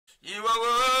You are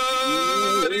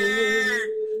worthy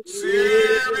to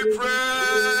be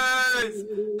praised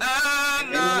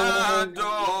and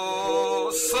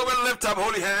adored. So we lift up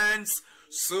holy hands.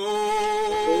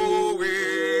 So we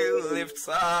lift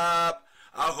up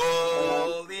our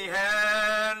holy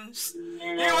hands.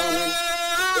 You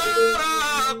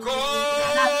are called.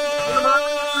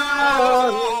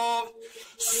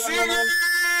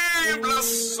 Singing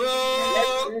blessed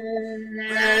be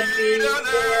the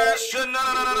nation.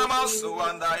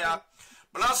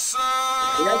 Blessed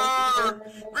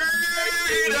be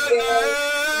the name.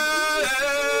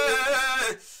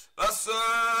 Blessed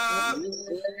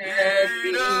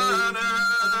be the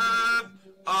name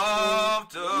of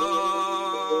the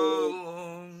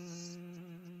Lord.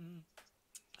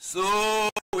 So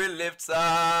we lift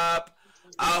up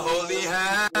our holy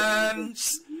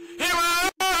hands. Here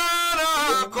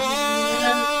are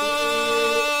call,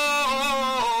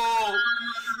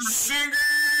 singing,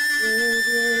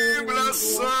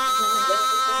 blessed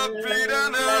be the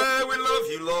name. We love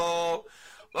you, Lord.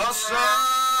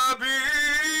 Blessed be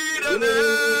the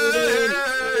name.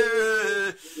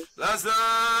 Blessed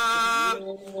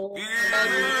be the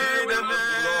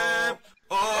name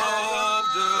of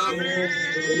the Lord.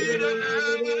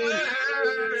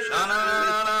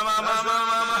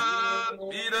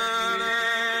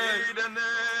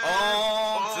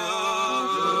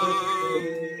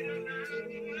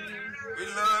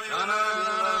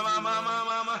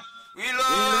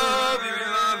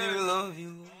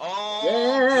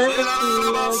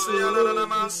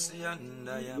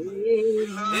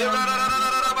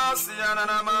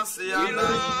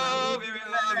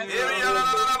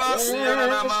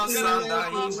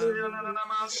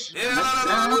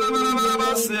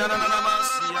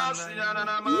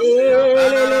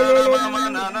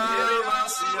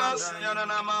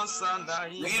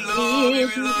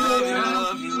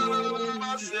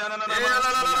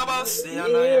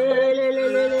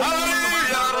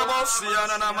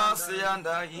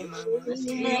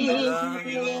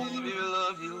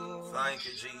 Thank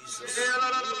you, Jesus.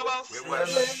 We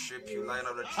worship you, Lion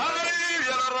of the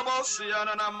tribe.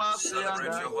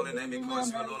 Celebrate your holy name because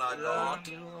you alone are God.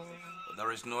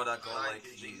 There is no other God like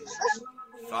Jesus.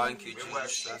 Thank you,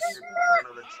 Jesus.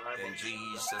 In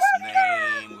Jesus'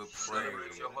 name we pray.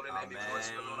 Amen.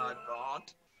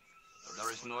 There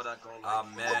is no other God like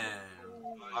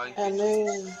Amen.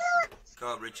 Amen.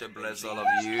 God, Richard, bless all of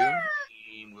you.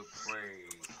 We pray.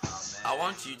 I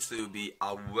want you to be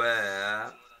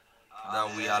aware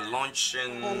that we are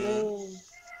launching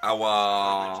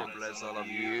our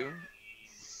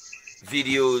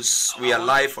videos. We are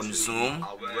live on Zoom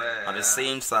at the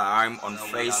same time on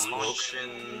Facebook.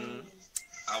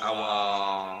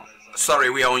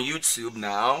 We are on YouTube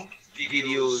now.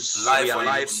 Videos live on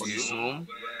Zoom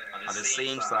at the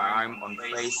same time on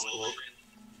Facebook.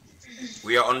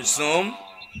 We are on Zoom.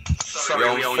 We are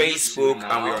on Facebook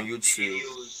and we are on YouTube.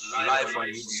 Live on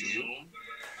YouTube.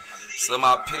 So I'm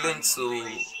appealing to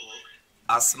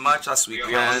as much as we can.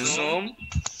 We are on Zoom.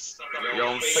 We are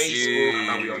on Facebook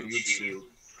and we are on YouTube.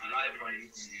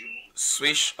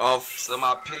 Switch off. So I'm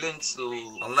appealing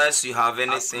to, unless you have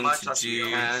anything to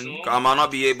do, I might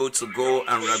not be able to go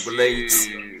and regulate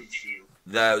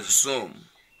the Zoom.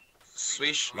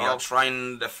 Switch we off. Are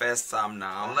trying the first time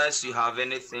now. Unless you have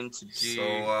anything to do, so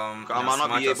I might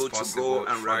not be able to go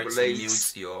and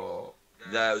regulate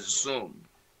the Zoom.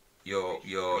 You're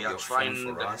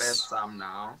trying the first time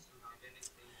now.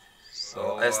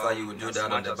 So Esther, you will do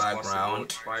that on the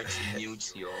background.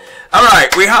 All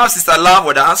right, we have Sister Love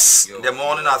with us. In the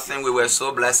morning, I think we were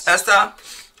so blessed. Esther,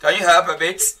 can you help a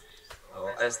bit?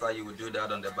 Esther, you will do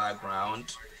that on the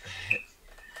background.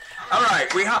 All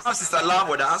right, we have Sister Love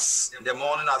with us. In the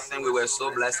morning, I think we were so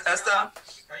blessed. Esther,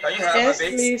 can you help a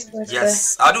bit? Please,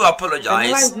 yes, I do apologize.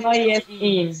 The is not yet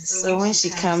in, so when she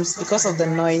comes, because of the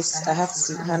noise, I have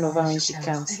to hand over when she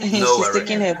comes. No She's worry.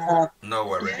 taking her bath. No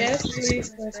worry. Yes, please,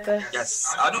 Pastor.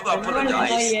 Yes, I do apologize.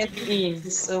 The is not yet in,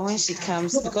 so when she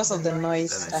comes, because of the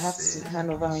noise, I have to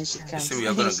hand over when she comes. See, we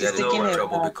are going to get into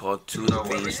trouble because two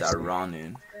things are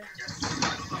running.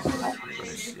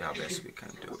 Let's see how best we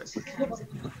can do it.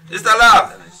 Is the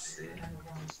love?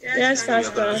 Yes,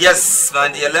 Pastor. Yes,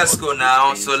 my dear, let's go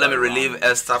now. So let me relieve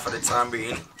Esther for the time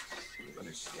being.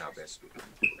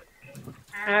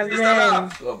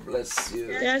 Amen. God bless you.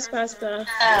 Yes, Pastor.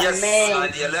 Yes, my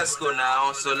dear, let's go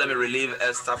now. So let me relieve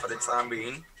Esther for the time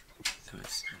being.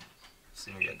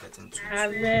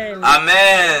 Amen.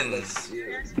 Amen.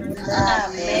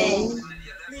 Amen.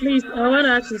 Please, I want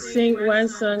us to sing one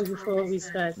song before we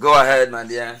start. Go ahead, my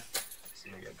dear.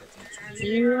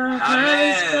 You are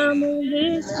handsome in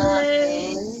this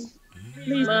place.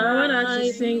 Please, I want us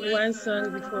to sing one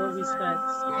song before we start.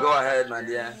 Go ahead, my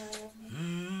dear.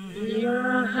 You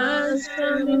are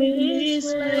handsome in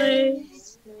this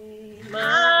place,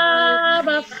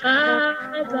 my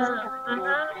Father.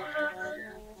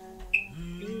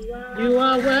 You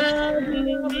are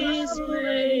worthy in this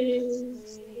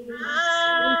place,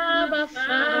 my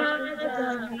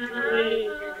Father.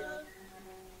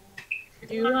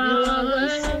 You are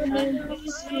worthy in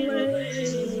this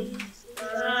place,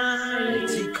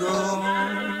 mighty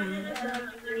God.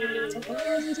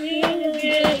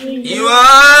 You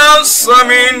are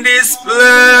awesome in this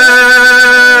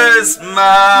place,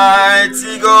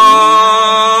 mighty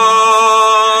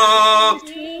God.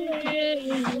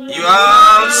 You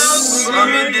are awesome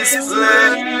in this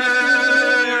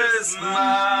place,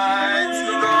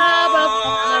 mighty God.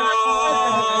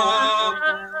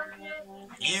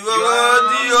 You are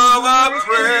worthy of our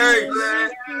praise.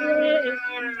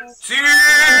 To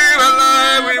you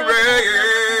alone we raise.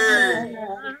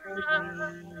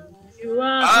 You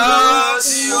are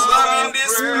awesome in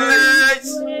this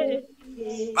place,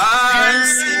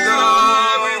 mighty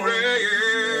God we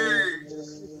raise.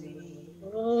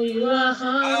 Oh, you are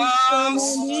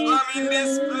awesome in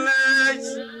this place,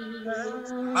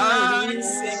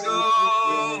 mighty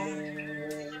God.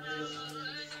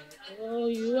 Oh,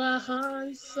 you are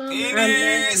handsome in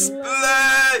this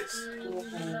place,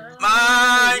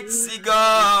 mighty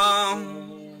God.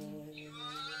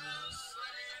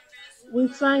 We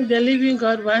thank the living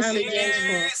God once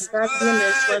again for gathering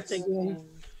us once again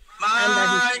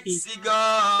under His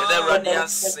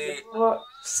feet.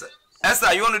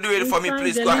 Esther, you want to do it for me,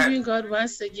 please? Go ahead. We thank the living God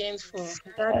once again for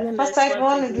gathering us Pastor, if you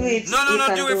want once to do again. it,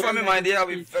 No, do it for me, my dear. I'll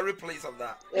be very pleased of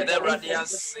that.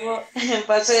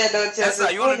 Pastor,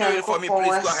 Esther, you want to do it for me, please?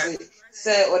 Go ahead.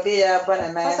 Pastor, if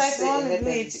you want to do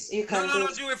it, you can No,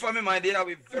 do it for me, my dear. I'll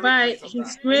be very By pleased of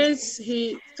His that. grace,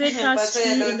 He takes us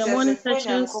through in the morning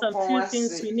session some few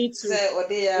things we need to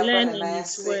learn in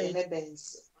His Word.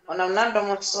 By His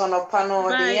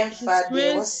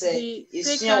grace, He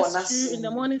takes us through in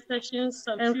the morning session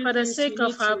some few things. And for the sake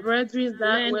of our brethren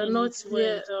that were not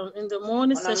here in the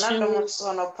morning session, we will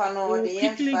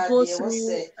quickly go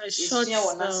through a short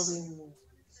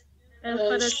and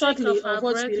for the shortly of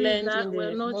what we learned in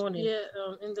the morning.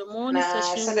 In the morning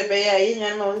session, we will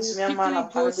quickly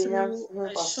go through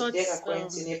a short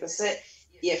shortly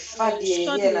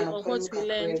of what we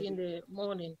learned in the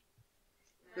morning.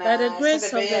 By the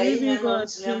grace of the living God,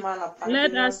 He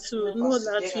led us to know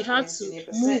that we have to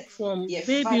move from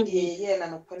babyhood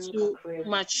to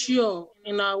mature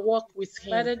in our walk with Him.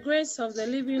 By the grace of the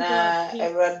living God, He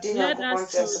led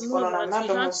us to know that we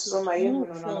have to move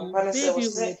from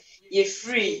babyhood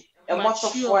free to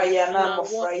mature in our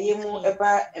walk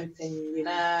with Him.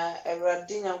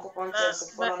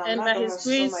 And by His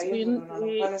grace, we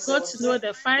got to know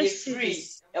the 5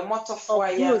 stages of growth in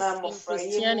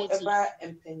Christianity.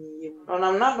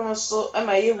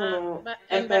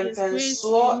 And by His grace,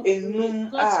 we got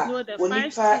to know the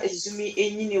 5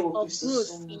 stages of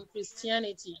growth in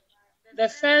Christianity. The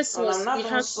first was we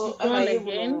have to be born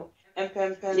again. And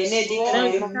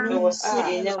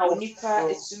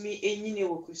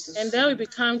then we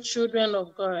become children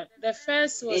of God. The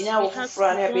first was we have to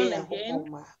be born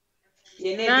again.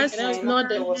 That's not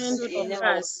the end of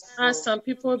us, as some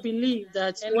people believe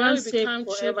that once saved,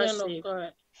 forever saved.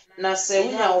 That's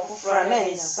not the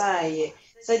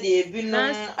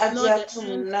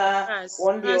end of us,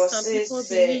 as some people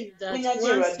believe that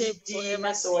once saved,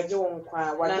 forever saved.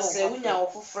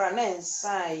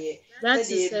 That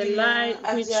is a lie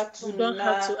which we don't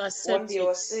have to accept it.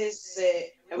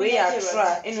 We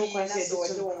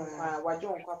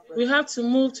have to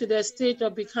move to the stage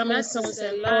of becoming sons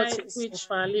and daughters of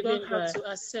our living God. Have to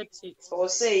accept it.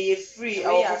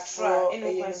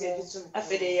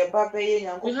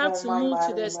 We have to move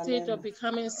to the stage of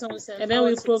becoming sons and then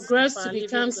we progress to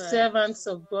become servants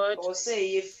of God.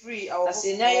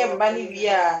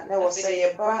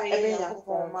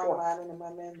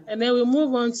 And then we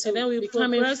move on to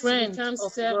becoming friends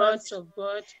of servants of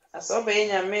God. And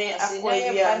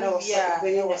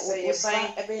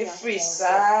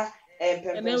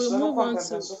then we move on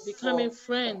to becoming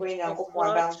friends of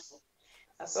God.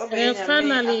 And then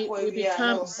finally, we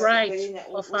become bride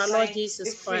of our Lord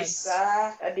Jesus Christ.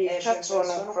 And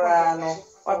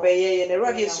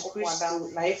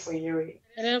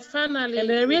then finally, and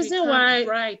the reason why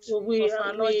we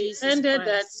ended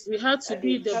that we had to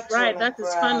be the bride, that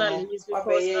is finally, is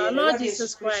because our Lord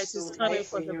Jesus Christ is coming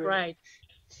for the bride.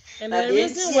 And the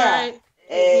reason why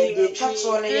ended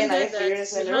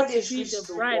that we have to be the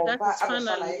bride. That is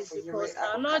finally because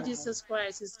our Lord Jesus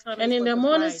Christ is coming. And in the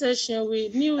morning session, we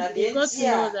got to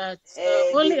know that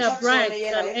only a bride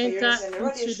can enter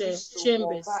into the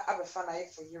chambers.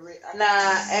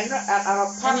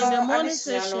 And in the morning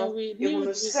session, we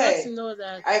got to know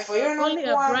that only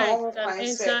a bride can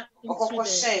enter into the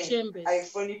chambers.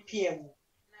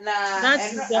 That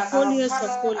is the holiest of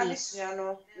holies.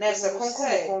 That is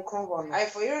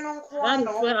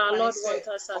where our Lord wants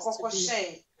us to be.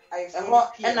 That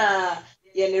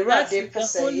is the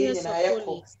holiest of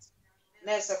holies.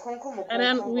 And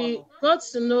then we got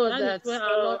to know that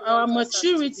our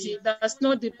maturity does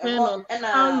not depend on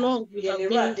how long we have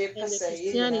been in the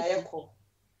Christianity.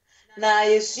 And then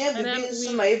we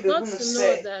got to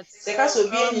know that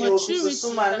our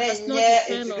maturity does not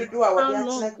depend on how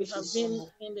long we have been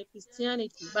in the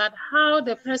Christianity, but how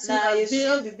the person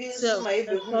avails himself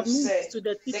and commits to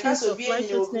the teachings of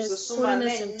righteousness,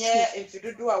 holiness, and truth.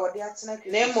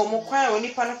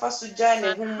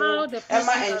 But how the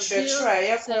person avails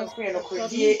himself and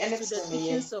commits to the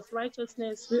teachings of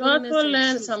righteousness. We also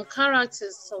learn some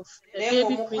characters of the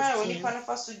baby Christian.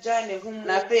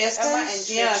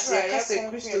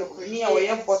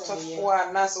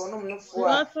 We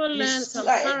also learn some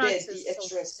characters of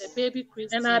the baby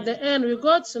Christian. And at the end, we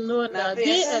got to know that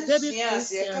being a baby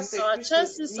Christian, our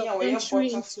chances of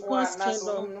entry into God's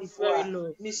kingdom is very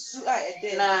low.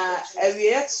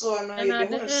 And at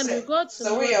the end, we got to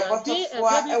know that being a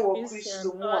baby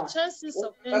Christian, our chances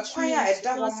of entry into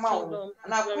God's kingdom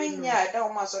is very low.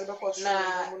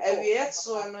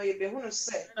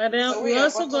 And then we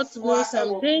also got to know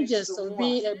some dangers of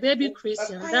being a baby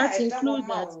Christian. That includes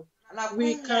that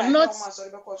we cannot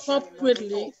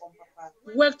corporately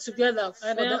work together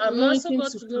for the anointing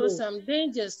to flow. Some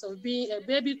dangers of being a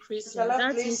baby Christian.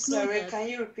 That includes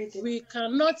that we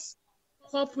cannot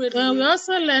corporately. And we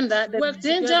also learn that the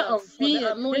danger of being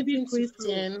a baby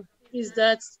Christian is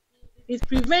that it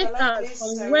prevents us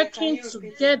from working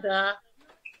together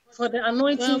for the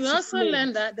anointing. We also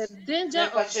learn that the danger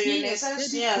of being a baby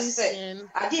Christian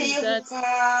is that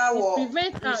it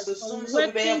prevents us from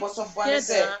working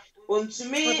together for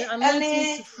the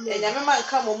anointing to flow.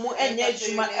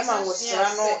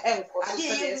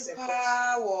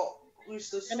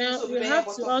 And then we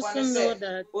have to also know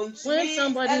that when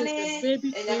somebody is a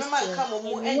baby Christian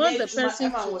and you want the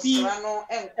person to be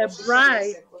a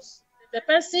bride, the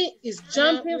person is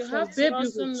jumping from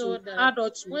babyhood to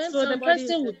adulthood. So the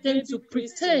person will tend to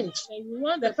pretend.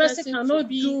 The person cannot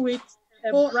do it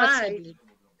wholeheartedly.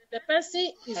 The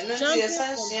person is jumping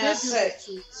from babyhood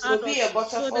to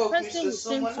adulthood. So the person will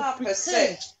tend to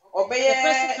pretend. The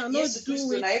person cannot do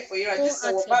it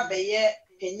wholeheartedly.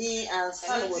 Penny and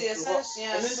son was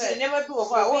never do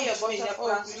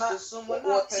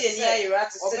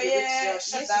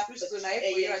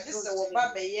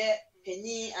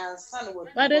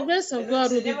by the grace of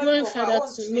God, we'll be going further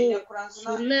to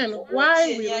learn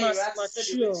why we must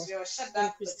mature in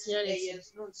Christianity.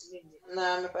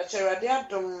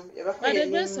 By the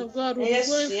grace of God, we'll be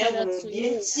going further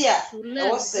to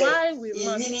learn why we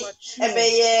must mature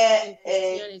in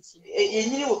Christianity.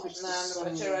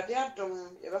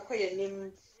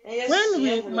 When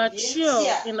we mature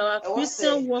in our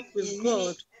Christian walk with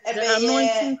God, the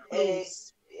anointing flows.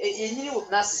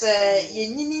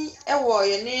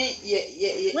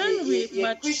 When we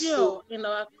mature in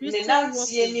our Christian walk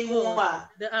with God,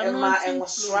 the anointing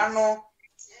flows.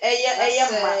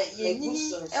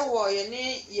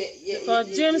 Because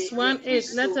James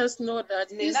 1:8 let us know that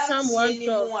if someone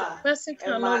does, the person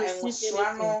cannot receive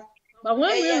anything. But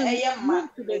when we move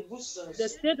to the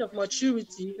state of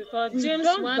maturity, because James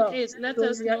 1:8 let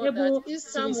us know that if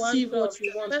someone receive what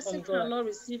we want from God, cannot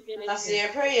receive anything.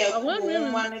 But when we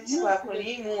move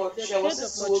to the state of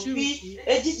maturity,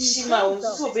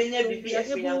 we are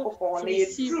able to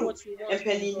receive what we want.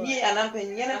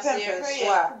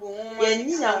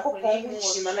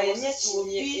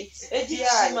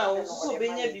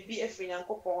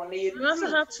 You also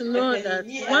have to know that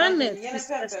oneness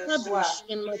is established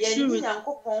in maturity.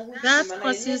 That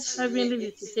causes heavenly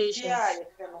visitations.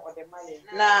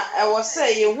 Now, I was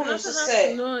saying, you want to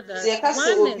say, the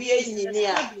castle will be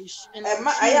established in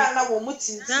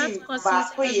maturity. That causes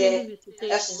heavenly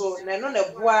visitations.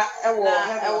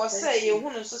 I was saying, you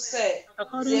want to say,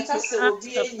 according to Acts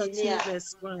chapter 2,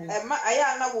 verse 1.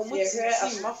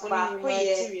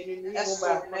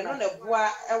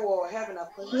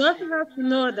 You also have to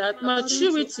know that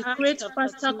maturity creates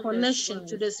faster connection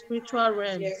to the spiritual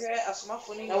realm. You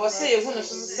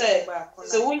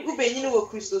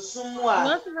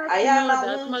also have to know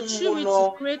that maturity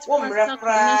creates faster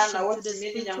connection to the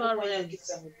spiritual realm.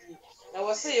 We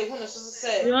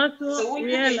also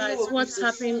realize what's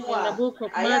happening in the book of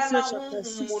Matthew chapter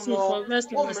 16 from verse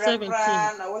number 17.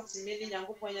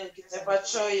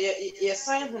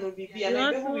 We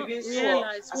also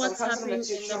realize what's happening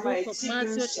in the book of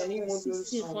Matthew chapter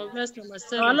 16 from verse number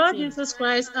 17. Our Lord Jesus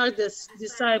Christ asked the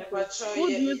disciples, "Who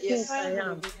do you think I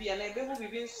am?"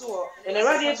 Our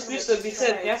Lord Jesus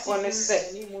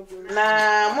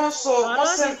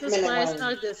Christ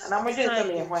asked the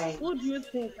disciples, "Who do you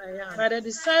think I am?" By the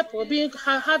disciple having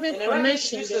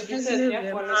connection with the heavenly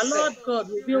realm, our Lord God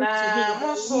revealed to him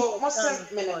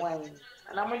the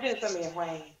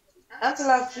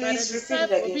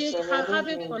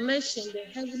having connection with the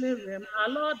heavenly realm, our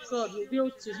Lord God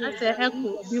revealed to him the echo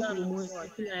of the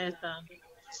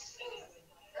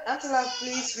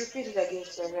please repeat it again,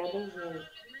 sir.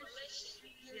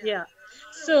 Yeah.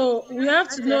 So we have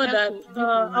to know that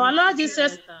our Lord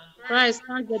Jesus Christ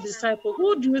asked the disciple,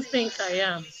 "Who do you think I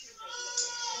am?"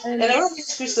 So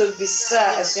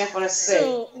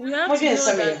we have to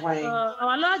know that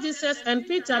our Lord Jesus and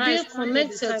Peter being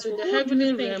connected to the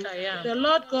heavenly realm, the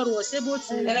Lord God was able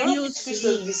to reveal to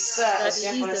him that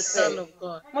he is the Son of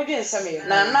God. And Peter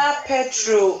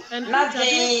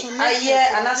being connected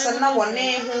to the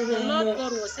heavenly realm, the Lord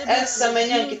God was able to reveal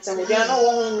to him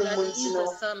that he is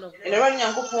the Son of God.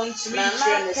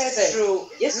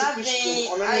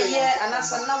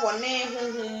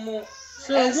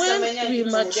 So when we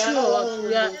mature,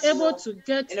 we are able to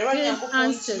gain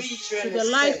answers to the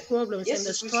life problems and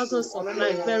the struggles of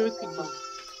life very quickly.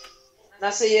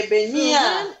 So when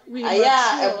we mature, we are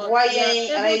able to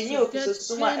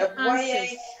gain answers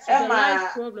to the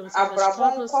life problems and the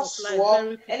struggles of life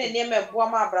very quickly.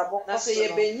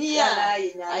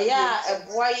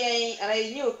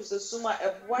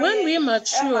 When we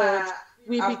mature,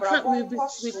 we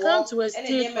come to a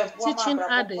state of teaching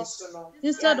others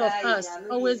instead of us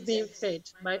always being fed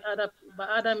by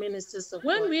other ministers of God.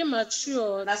 When we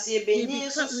mature,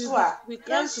 we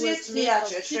come to a state of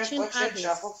teaching others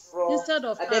instead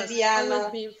of us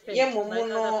always being fed by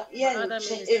other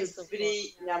ministers of God.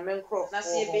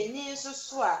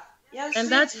 And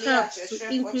that helps to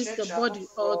increase the body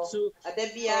or to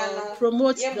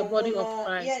promote the body of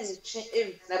Christ.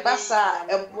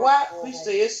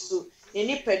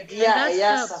 And that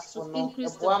helps to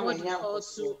increase the body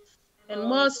also, and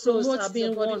more souls are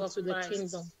being won to the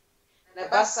kingdom.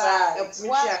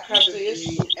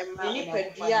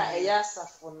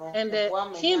 And the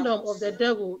kingdom of the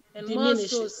devil diminishes. More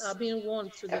souls are being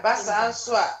won to the kingdom.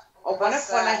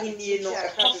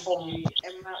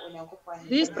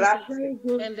 This is very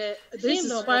good, and this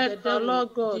is why the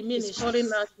Lord God is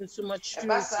calling us into maturity.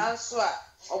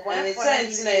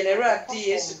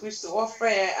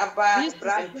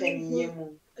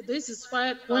 This is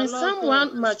why when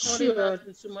someone matured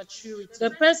into maturity, the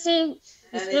person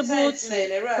is able to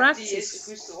practice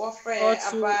or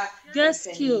to get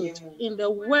skilled in the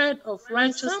word of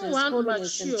righteousness,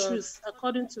 holiness, and truth,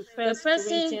 according to 1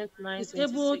 Corinthians 9:26. Is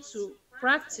able to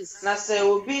practice or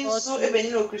to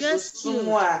get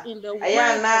skilled in the word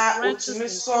of righteousness,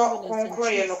 holiness, and truth, according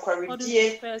to 1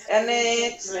 Corinthians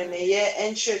 9:26.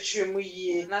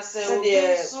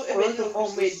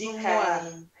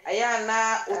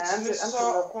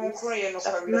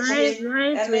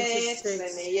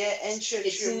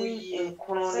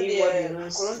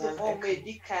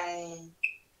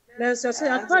 Let's just say,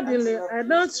 accordingly, I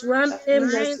don't run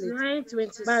aimlessly,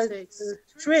 but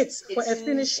straight for a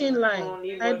finishing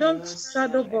line. I don't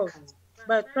shadow box,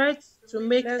 but try to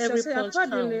make every punch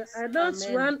count. I don't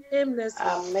run aimlessly,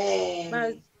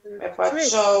 but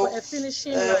straight for a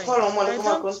finishing line. I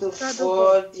don't shadow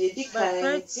box, but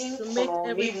try to make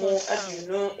every punch count.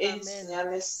 Amen.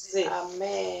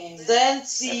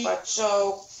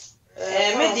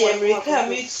 Mede America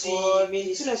meti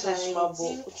mentina sumabo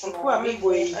kuchukua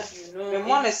miboi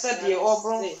memone said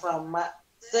obron from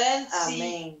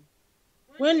amen.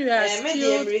 When you are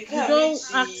skilled, you don't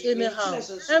act anyhow.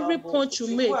 Every punch you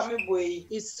make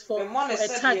is for a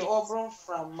target.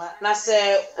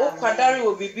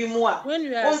 When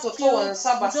you are skilled,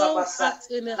 you don't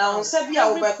act anyhow.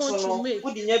 Every punch you make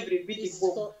is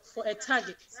for a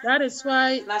target. That is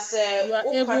why you are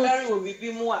able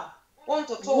to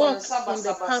walk in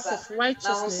the path of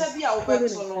righteousness,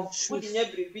 following the truth.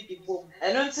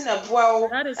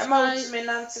 That is why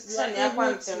you are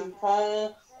able to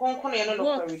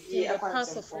walk in the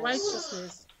path of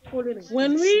righteousness, following the truth.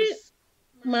 When we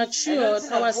matured,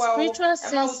 our spiritual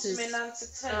senses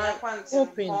are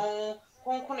open.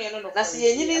 When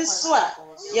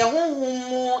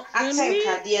we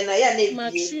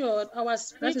matured, our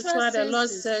spiritual senses, that is why the Lord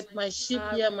said, "My sheep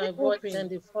hear my voice and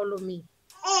they follow me."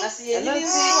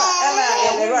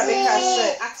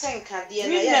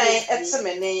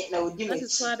 That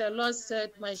is why the Lord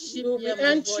said, "My sheep hear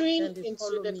my voice and they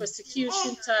follow me." The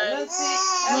persecution time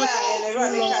not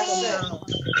too long from now.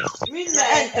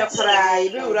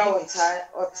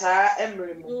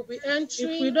 We'll be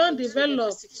entering. If we don't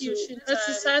develop to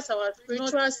exercise our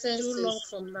spiritual senses too long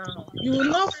from now, you will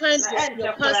not find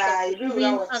your pastor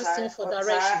even asking for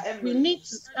direction. We need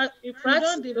to, if we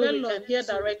don't develop and hear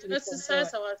directly,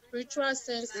 exercise our spiritual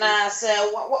senses. You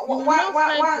will not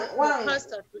find your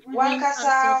pastor even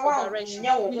asking for direction.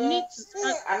 We need to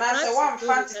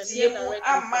practice and hear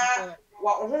directly from God.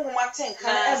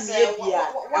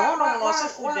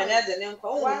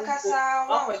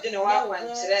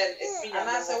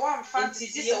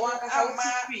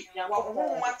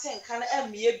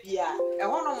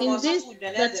 In this,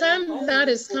 the time that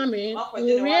is coming, we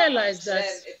will realize that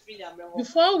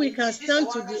before we can stand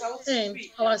to the end,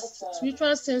 our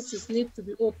spiritual senses need to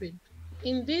be open.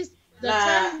 In this, the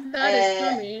time that is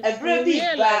coming, we will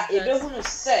realize that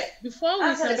before we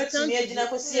can stand to the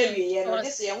end, our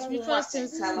spiritual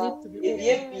senses need to be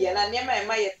open.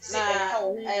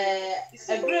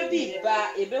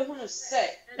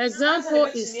 Example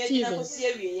is Stephen.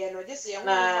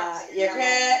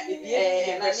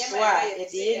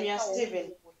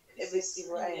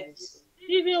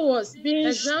 Stephen was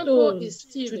being stoned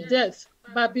to death,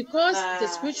 but because the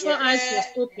spiritual eyes was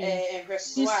open,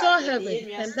 he saw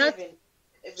heaven, and that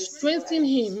strengthened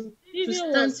him to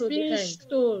stand to the end.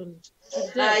 Stoned to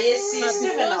death, but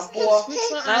because the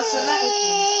spiritual eyes was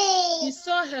open, he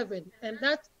saw heaven, and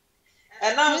that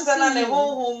strengthened him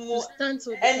to stand to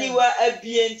the end.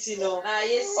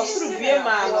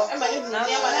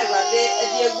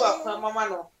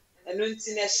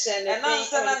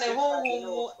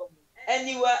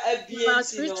 If our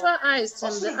spiritual eyes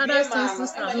and the other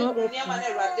senses are not open,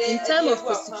 in time of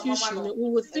persecution, we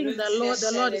will think that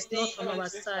the Lord is not on our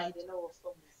side.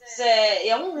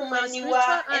 If our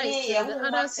spiritual eyes and the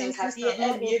other senses are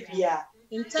not open,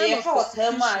 in time of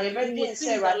persecution, we will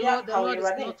think that the Lord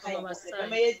is not on our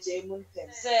side.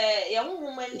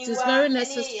 It is very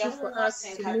necessary for us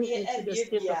to move into the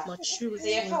state of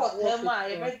maturity and walk with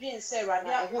God. It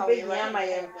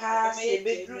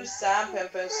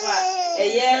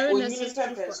is very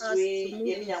necessary for us to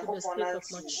move into the state of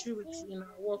maturity in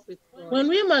our walk with God. When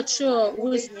we mature,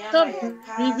 we stop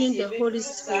grieving the Holy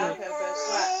Spirit.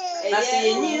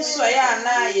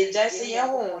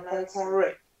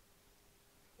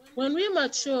 When we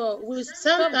mature, we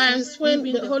sometimes when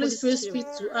the Holy Spirit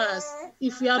speaks to us,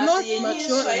 if we are not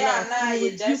mature enough, we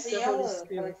will rebuke the Holy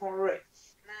Spirit.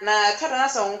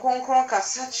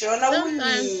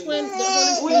 Sometimes when the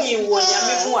Holy Spirit speaks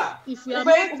to us, if we are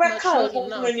not mature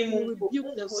enough, we will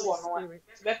rebuke the Holy Spirit.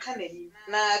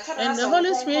 And the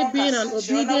Holy Spirit, being an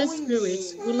obedient spirit,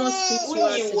 will not speak to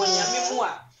us again.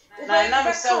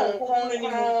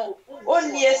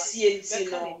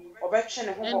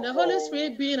 And the Holy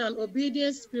Spirit being an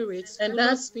obedient spirit, and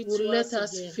that will let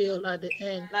us fail at the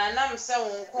end.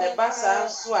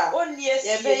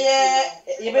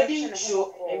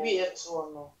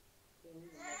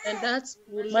 And that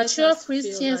will mature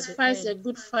Christians fight a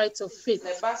good fight of faith.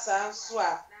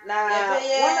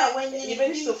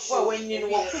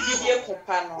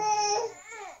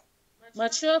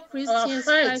 Mature Christians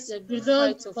fight a good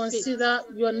fight of consider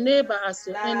your neighbor as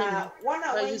your enemy,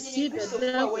 but you see the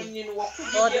devil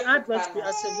or the adversary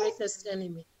as your greatest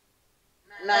enemy.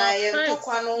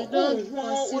 You don't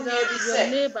consider your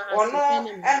neighbor as your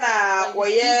enemy, but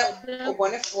you see the devil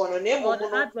or the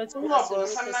adversary as your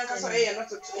greatest enemy.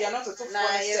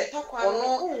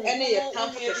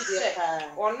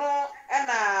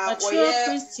 Mature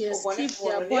Christians keep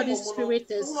their body,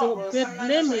 spirit, and soul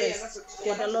blameless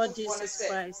for the Lord Jesus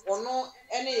Christ.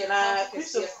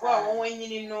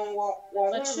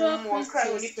 Mature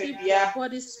Christians keep their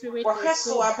body, spirit, and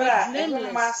soul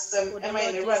blameless for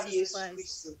the Lord Jesus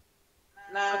Christ.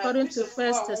 According to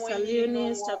 1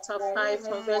 Thessalonians chapter 5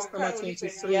 from verse number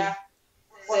 23.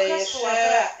 According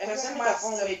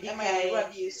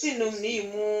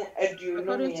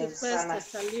to 1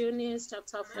 Thessalonians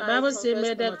chapter 5, the Bible says,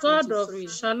 "May the God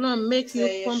of Shalom make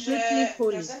you completely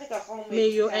holy. May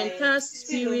your entire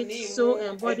spirit, soul,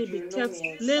 and body be kept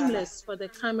blameless for the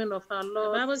coming of our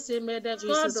Lord." The Bible says, "May the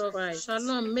God of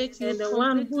Shalom make you, and the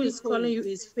one who is calling you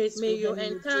is faithful. May your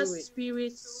entire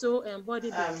spirit, soul, and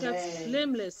body be kept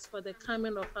blameless for the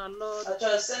coming of our Lord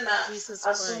Jesus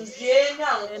Christ.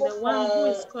 And the one who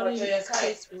is calling you is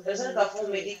faithful."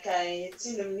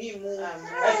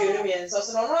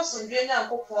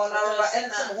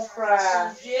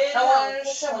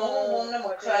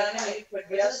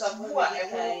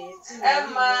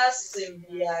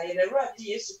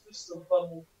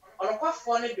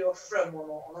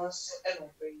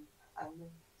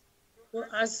 So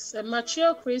as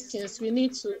mature Christians, we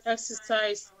need to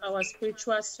exercise our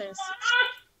spiritual senses.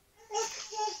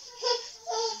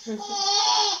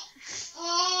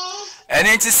 And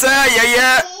it is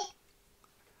yeah.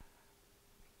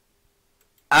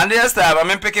 And yes,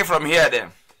 I'm picking from here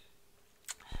then.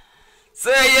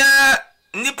 Say yeah,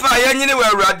 nipa yanyine we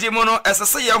awrade mu no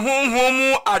esese ye honhom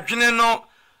mu adwene no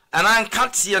ana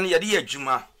nkatie no ye de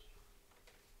adwuma.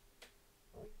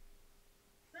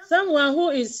 Someone who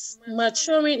is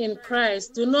maturing in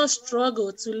Christ do not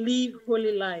struggle to live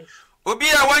holy life. Obi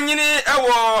a wanyine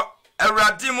ewo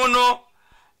awrade mu no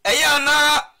eya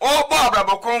na obo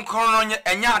abrabo konkon no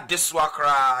enya adeso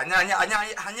akra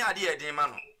anya ade edin ma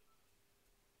no.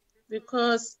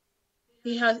 Because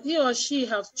he or she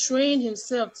have trained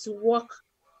himself to walk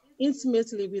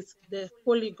intimately with the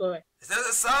Holy God.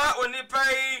 Sa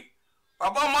onipai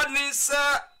baba modni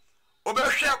sa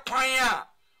obehwe kwan a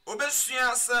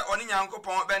obesua sa oni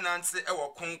Nyankopon benante e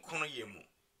wo konkon yemu.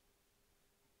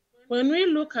 When we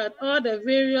look at all the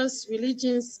various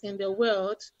religions in the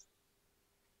world,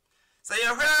 say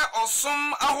yehwe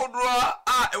osom ahodro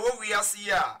a ewo wiase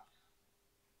ya,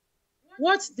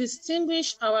 what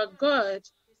distinguishes our God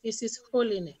is His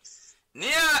holiness.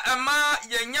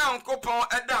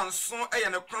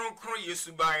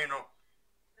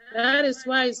 That is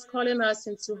why He's calling us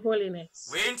into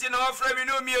holiness.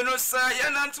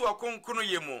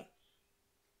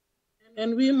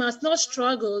 And we must not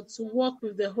struggle to walk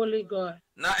with the Holy God.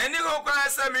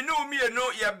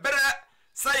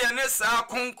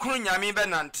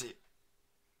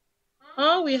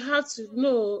 All we have to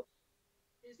know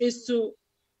is to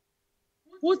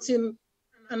put in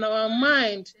our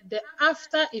mind the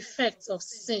after effects of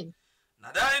sin.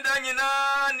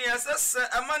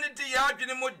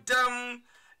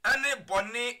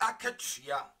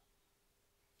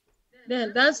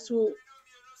 Then that's to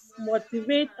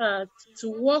motivate us to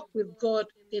walk with God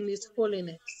in His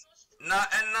holiness.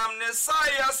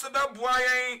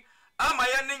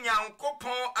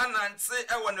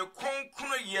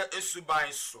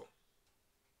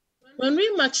 When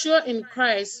we mature in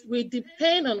Christ, we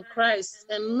depend on Christ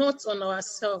and not on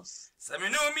ourselves.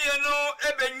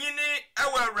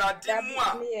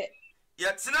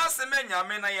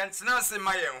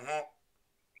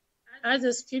 As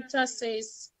the scripture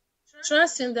says,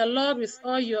 trust in the Lord with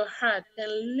all your heart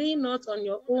and lean not on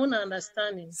your own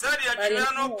understanding.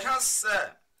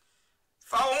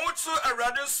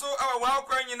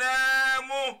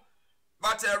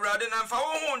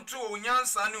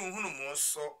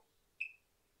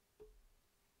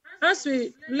 As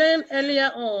we learned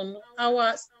earlier on,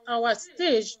 our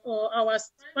stage or our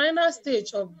final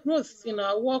stage of growth in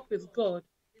our walk with God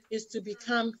is to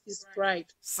become His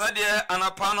bride.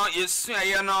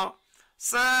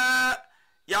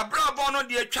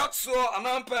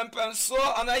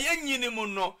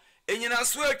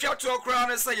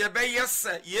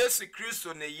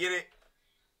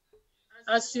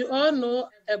 As you all know,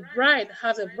 a bride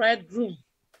has a bridegroom.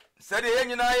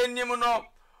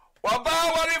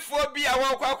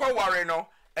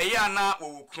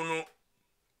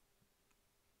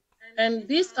 And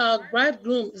this our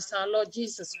bridegroom is our Lord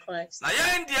Jesus Christ.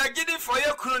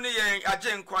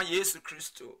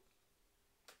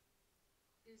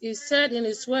 He said in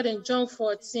His word in John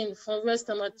 14 from verse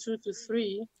number 2 to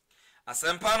 3.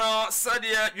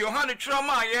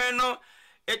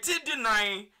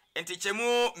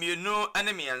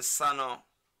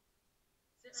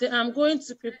 Say, I'm going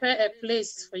to prepare a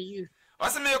place for you.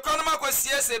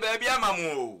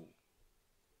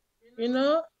 You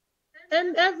know,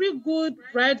 and every good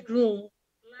bridegroom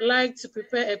likes to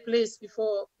prepare a place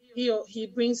before he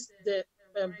brings the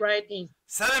bride in.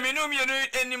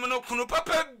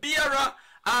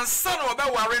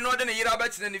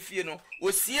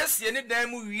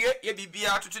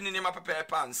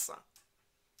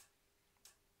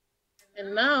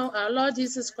 And now our Lord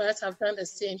Jesus Christ have done the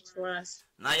same for us.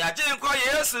 Now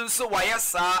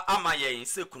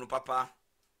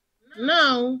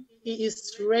he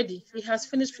is ready. He has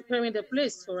finished preparing the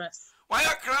place for us. But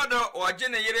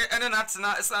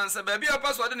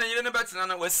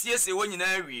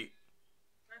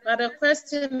the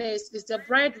question is the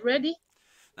bride ready?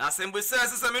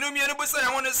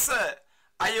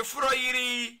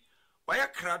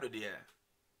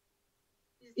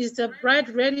 Is the bride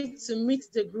ready to meet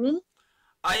the groom?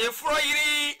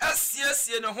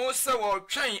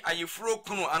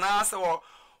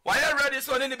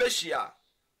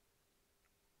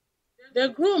 The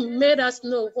groom made us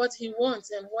know what he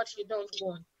wants and what he don't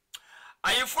want.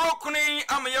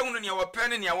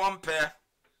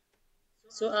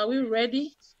 So are we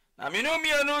ready?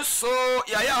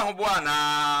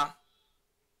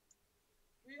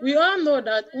 We all know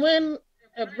that when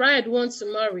a bride wants to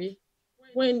marry,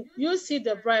 when you see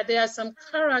the bride, there are some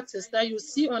characters that you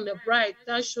see on the bride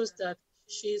that shows that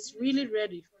she is really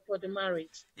ready for the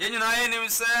marriage. And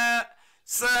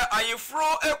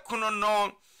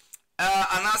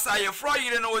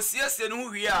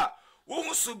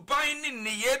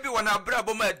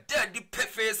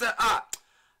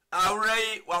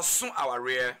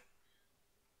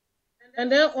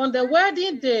then on the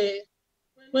wedding day,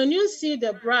 when you see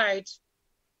the bride,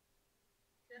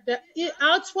 the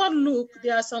outward look,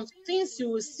 there are some things you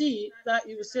will see that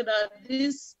you will say that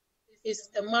this is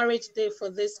a marriage day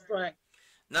for this bride.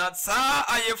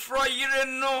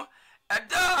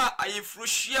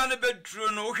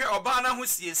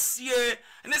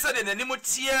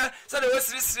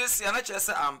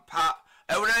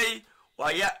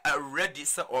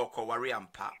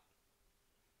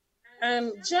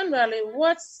 And generally,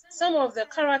 what some of the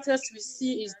characters we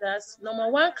see is that number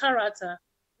one character,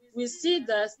 we see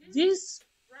that this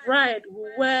bride will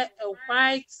wear a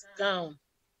white gown.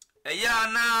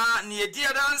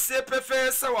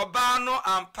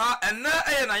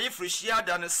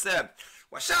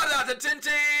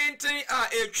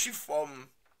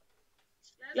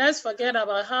 Let's forget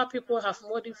about how people have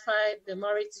modified the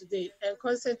marriage today and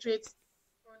concentrate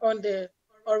on the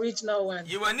original one.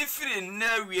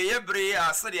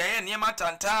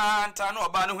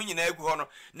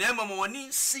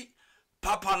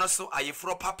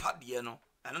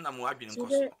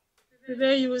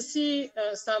 Today you will see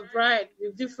some bride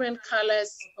with different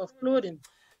colors of clothing.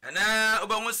 We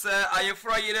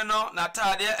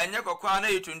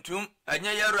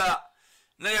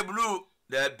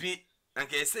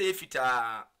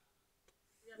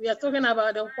are talking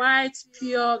about the white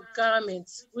pure garment,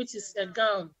 which is a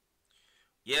gown.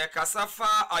 Yeah,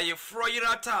 kasafa ayefro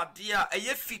yirata dia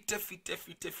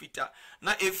fita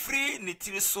na efri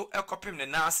nitiriso ekopem ne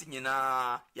nasi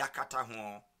nyina yakata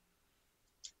ho.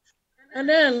 And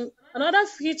then another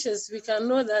features we can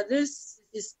know that this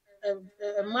is a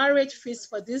marriage feast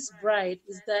for this bride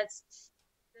is that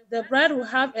the bride will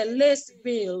have a lace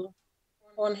veil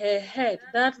on her head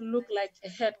that look like a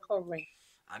head covering.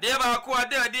 Adia ba ko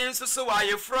ade so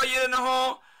ayefro yire no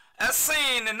ho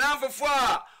esin ne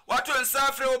nanfofo Watu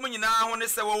nsafre wo munyina ho ne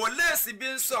se wo lesi bi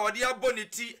nso wo de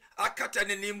aboniti akata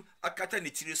nenim akata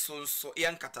nitiri sonso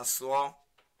yankataso.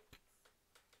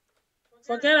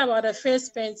 Forget about the face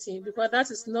painting because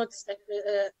that is not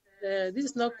this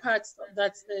is not part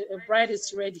that a bride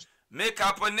is ready.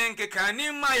 Makeup nenke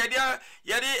kanima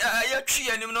yade twi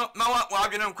anim no ma wa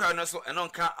adwene nkwa no so eno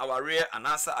nka aware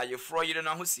anasa ayefro yire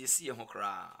no ho siesie ho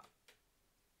kra.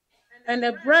 And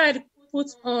the bride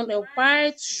puts on a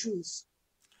white shoes.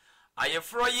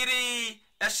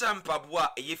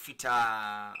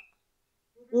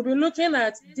 We'll be looking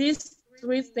at these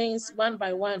three things one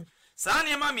by one. I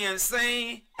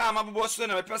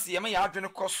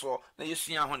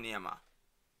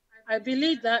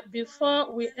believe that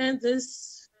before we end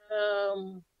this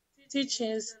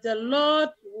teachings, the Lord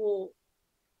will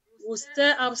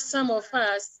stir up some of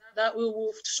us that we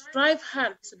will strive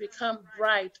hard to become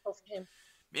bride of Him.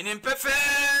 The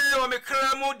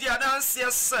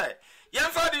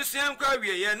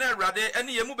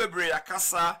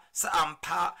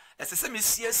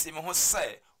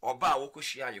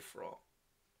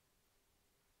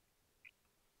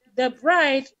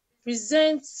bride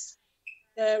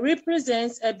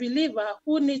represents a believer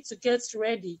who needs to get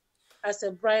ready as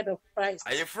a bride of Christ.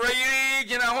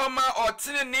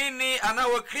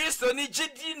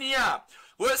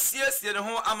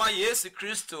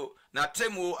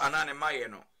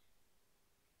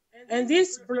 And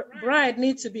this bride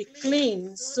needs to be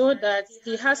clean so that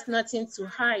he has nothing to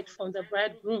hide from the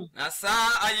bridegroom.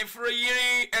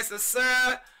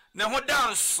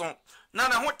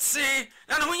 Nana what say?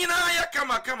 Nana when you know ya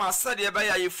kama study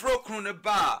about you fro krone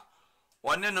ba.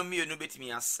 One no me no bet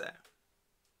me as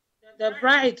The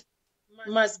bride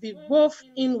must be both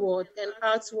inward and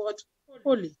outward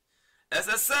holy. As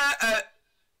I say,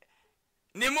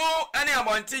 Nemo any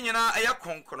amounting you know a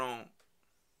concron.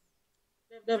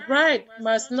 The bride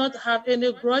must not have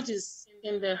any grudges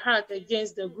in the heart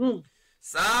against the groom.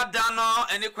 Sa dano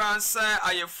any kwan say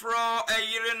aye fro a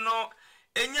yire no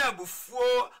enya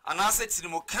bufuo anase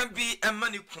tinimo can be a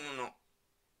mani kuno.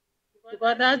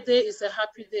 Because that day is a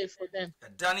happy day for them.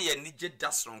 Danny and Nije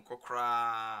Dasron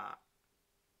Kokra.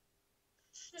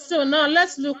 So now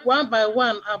let's look one by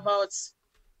one about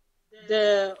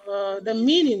the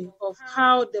meaning of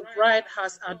how the bride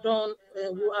has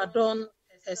will adorn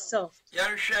herself.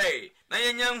 Yanshay, na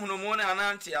yang hunumona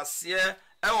ananti asie,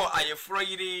 ewo ayefro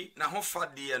yiri na hofa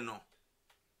die no.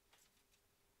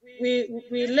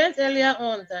 We learned earlier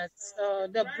on that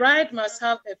the bride must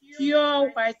have a pure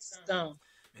white gown.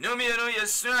 No me no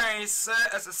yesrai se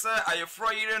as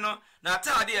ayefro yiri no na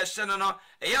atade a hye no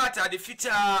e ya atade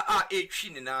fita a etwi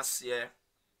ni na asie.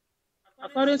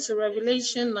 According to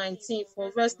Revelation 19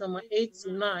 from verse number 8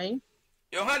 to 9.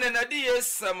 Yohane na di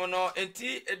yesam no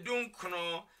enti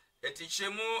edunkono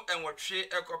etichemu enwotwe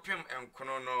ekopem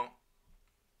enkono no.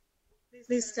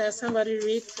 Please can somebody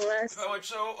read for us?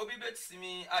 Obi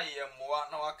betimi ayemmoa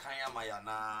na wakan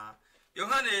amayana.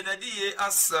 Yohane na di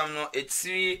asam no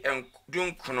etiri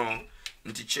edunkono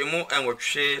etichemu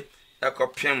enwotwe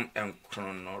ekopem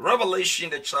enkono no. Revelation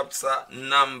the chapter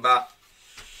number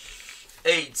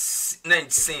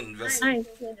 19 verse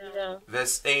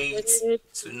 8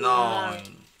 to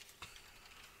 9.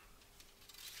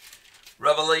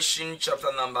 Revelation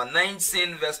chapter number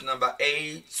 19 verse number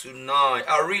 8 to 9.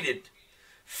 I'll read it.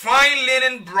 Fine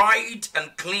linen, bright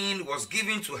and clean, was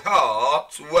given to her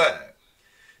to wear.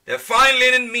 The fine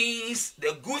linen means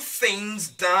the good things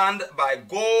done by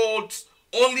God's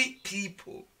only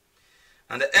people.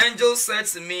 And the angel said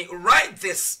to me, write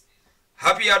this: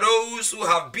 happy are those who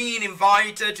have been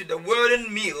invited to the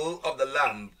wedding meal of the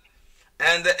Lamb.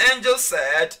 And the angel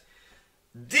said,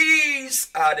 these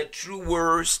are the true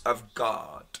words of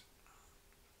God.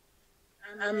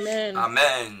 Amen.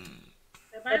 Amen.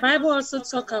 The Bible also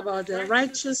talks about the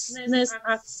righteousness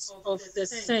acts of the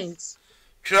saints.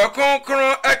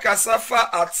 Kronkron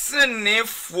ekasafa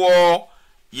atsenefo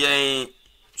yen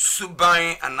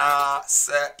suban ana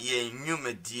se yen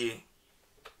nyumedie.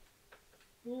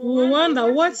 We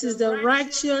wonder what is the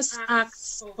righteous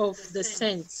acts of the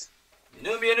saints.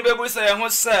 No be any bebu say ho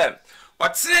say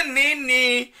otsene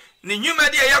ni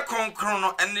nyumedie ya kronkron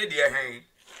no ene de hen.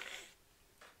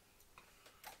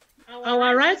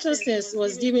 Our righteousness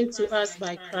was given to us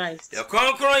by Christ. So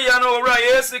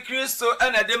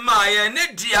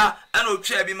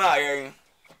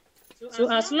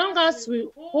as long as we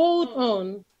hold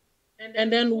on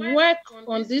and then work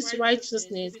on this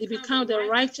righteousness, it becomes the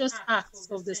righteous acts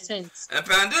of the saints.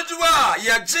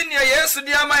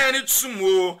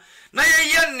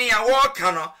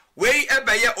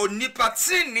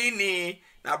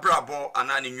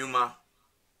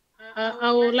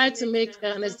 I would like to make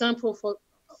an example for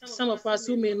some of us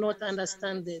who may not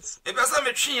understand this.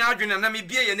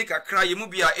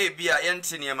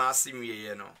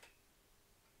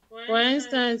 For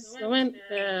instance, when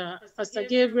Pastor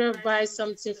Gabriel buys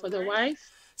something for the wife,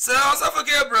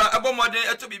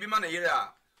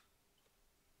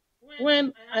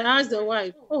 when I ask the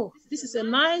wife, oh, this is a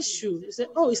nice shoe, she said,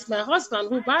 oh, it's my husband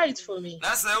who buy it for me.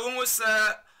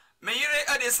 Me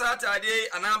yire ade Saturday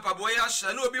anampa boy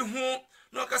ahye na obi hu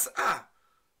no kasa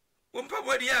wompa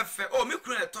boy dey afa oh me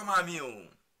kunu etoma mi o.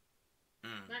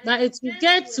 Now it will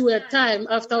get to a time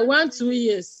after 1-2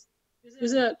 years. You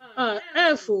said,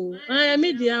 F-O, I am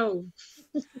media.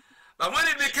 But when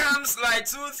it becomes like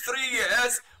 2-3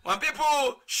 years, when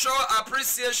people show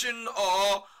appreciation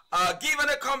or give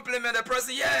a compliment, the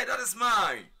person, yeah, that is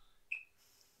mine.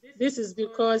 This is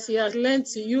because he has learned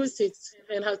to use it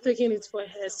and has taken it for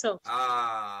herself.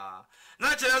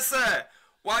 Not just say,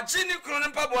 what Jenny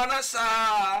Cronin Pabuana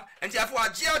sa, and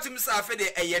Jaffa Gia to Miss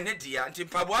Afede a Yenedia, and Tim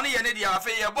Pabuana Yenedia,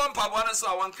 a bomb Pabuana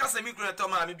saw one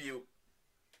Casamicronatoma Bibu.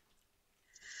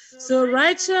 So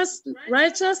righteous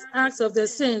acts of the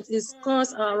saints is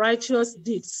cause our righteous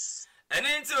deeds. And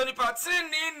into any patin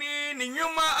ni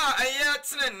Numa a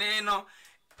yet no,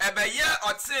 a baya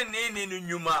or tin in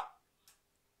Numa.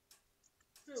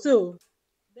 So,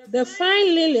 the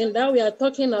fine linen that we are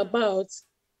talking about,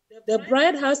 the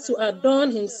bride has to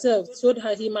adorn himself so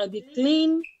that he must be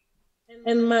clean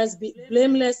and must be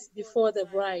blameless before the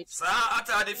bride.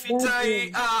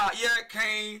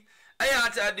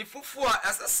 ayata de fufu a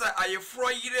asasa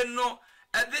ayefro yire no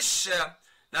ede hye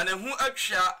na ne ho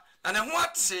atwa na ne ho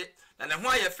ate na ne ho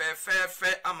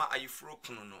ayefefefe ama ayefro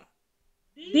kunu no.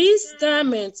 These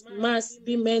garments must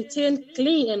be maintained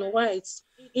clean and white.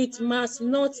 It must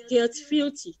not get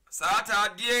filthy. Sata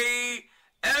die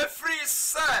every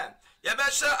son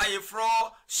yebesha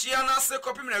ayefro hia na se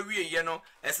kopim na wieye no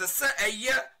esese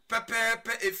eye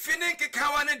pepepe efini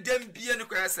kekawa ne dem bie ne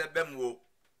kwa se bemwo.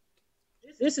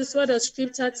 This is what the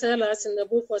scripture tells us in the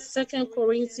book of 2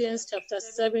 Corinthians chapter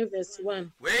 7 verse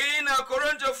 1. We na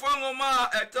Korinto fo ngoma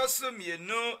etoso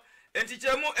mienu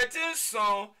entichemu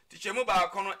etinson tichemu ba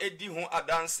kono edi ho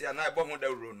adanse na ebo ho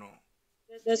dawro no.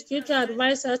 The scripture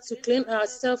advises us to clean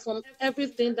ourselves from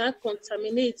everything that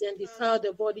contaminates and defiles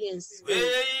the body and spirit.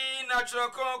 We na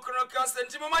chokon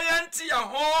kasenti mama yanti ya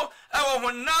ho ewo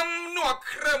honam no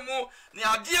akremu ni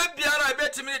ade biara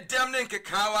ebetimi dem ne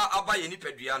nkekawa abaye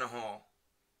nipadua no ho.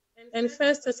 And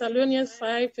 1 Thessalonians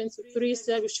 5:23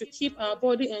 says we should keep our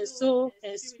body and soul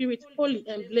and spirit holy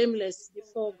and blameless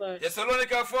before God.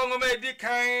 Thessalonica fo ngoma edi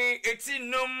kan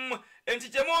etinum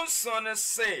entichemu nson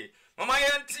say mama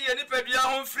yanti ye nipadua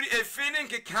ho free efini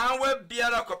nkekawa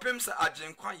biara kopem sa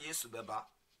agenkwa Yesu beba.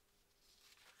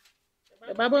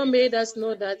 The Bible made us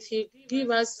know that He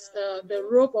gave us the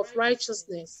robe of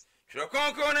righteousness.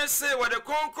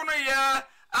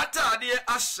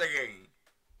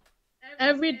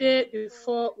 Every day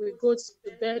before we go to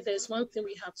bed, there's one thing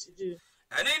we have to do.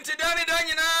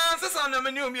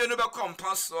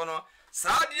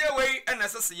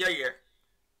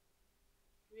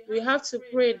 We have to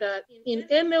pray that in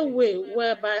any way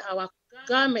whereby our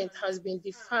garment has been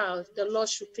defiled, the Lord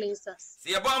should cleanse us.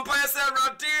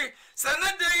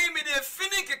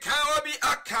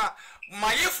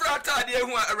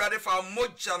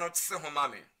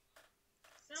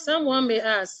 Someone may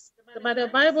ask, but the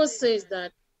Bible says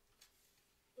that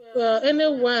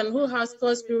anyone who has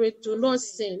God's Spirit do not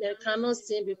sin and cannot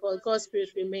sin because God's Spirit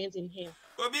remains in him.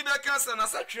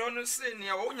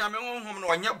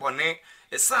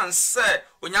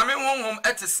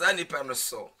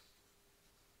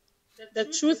 The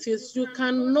truth is, you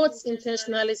cannot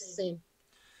intentionally sin.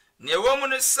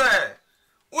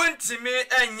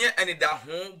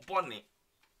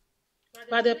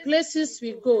 But the places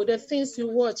we go, the things we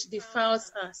watch,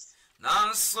 defiles us.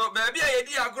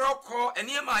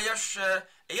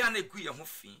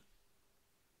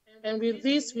 And with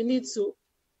this, we need to,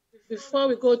 before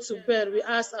we go to bed, we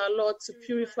ask our Lord to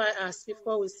purify us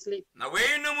before we sleep.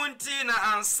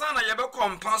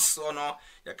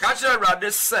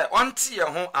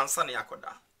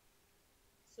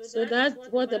 So that's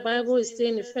what the Bible is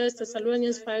saying in 1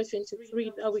 Thessalonians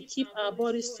 5:23, that we keep our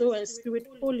body, soul, and spirit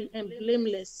holy and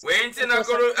blameless.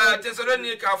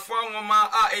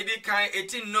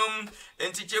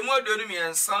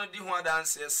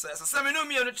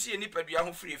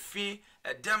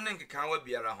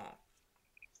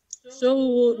 So we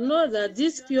will know that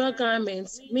these pure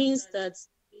garments means that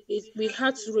we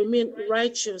have to remain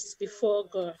righteous before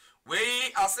God.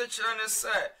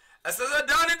 And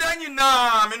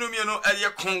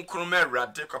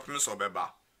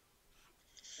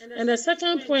the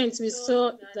second point, we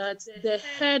saw that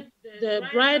the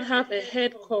bride have a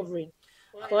head covering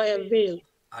or a veil.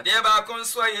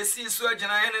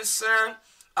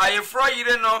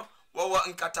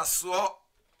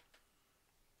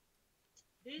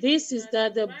 This is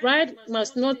that the bride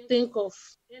must not think of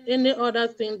any other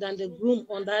thing than the groom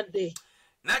on that day.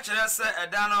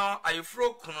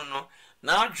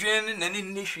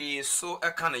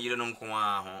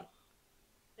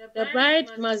 The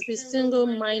bride must be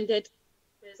single-minded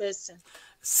person.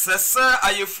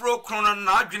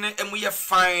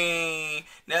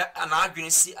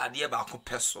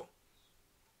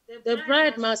 The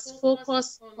bride must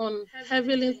focus on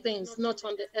heavenly things, not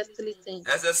on the earthly things.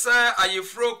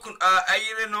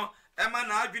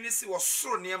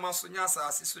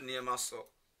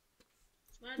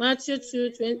 Matthew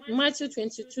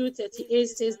 22:38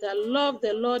 says that love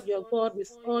the Lord your God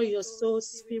with all your soul,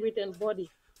 spirit, and body.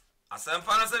 And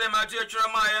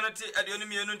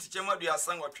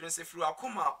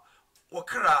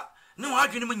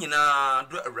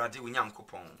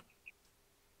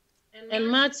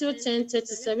Matthew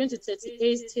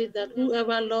 10:37-38 says that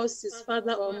whoever loves his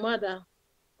father or mother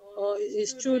or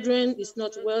his children is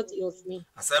not worthy of me.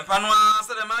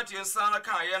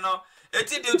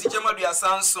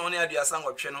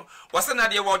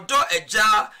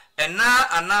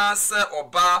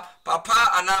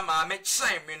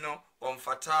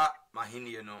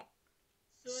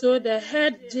 So the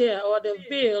head there or the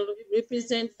veil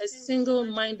represents a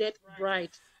single-minded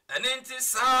bride. And inti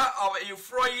sa of you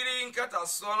froying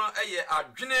katasono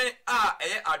adwene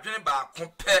adwene ba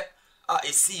kompe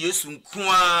esi Yesu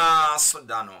nkwa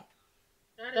sodano.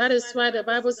 That is why the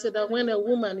Bible said that when a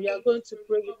woman, you are going to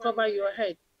pray, you cover your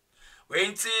head.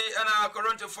 Wenti ana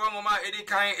Korinto mama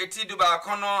edikan etidu ba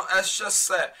kono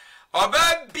ehye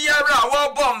oba biara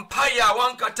wo bom paya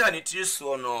won kata ne tiri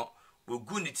so no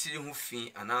wogu ne tiri ho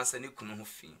fi anansa ne kunu ho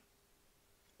fi.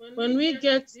 When we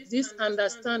get this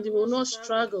understanding, we will not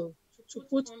struggle to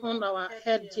put on our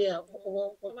headgear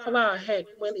or cover our head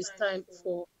when it's time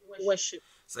for worship.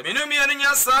 So minumi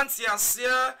anya santi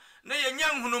asia na yenya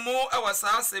nhunumu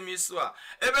awasa asemiso a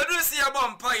ebedu si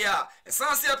abompa ya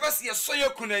esanse apase ye soye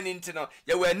kunani ntino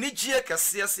ye wa nigie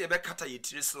kase se ebekata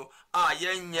yitiri so a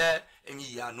yenye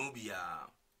enyi ya no bia.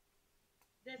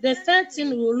 The third thing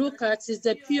we'll look at is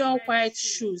the pure white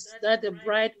shoes that the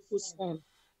bride puts on.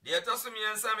 The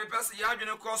Tosumiansa me pass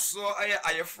yadwene koso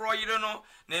ayefro yire no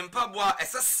ne mpabua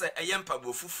esese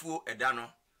eyempabo fufu edano.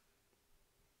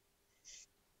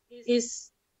 It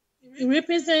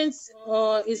represents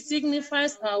or it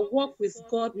signifies our walk with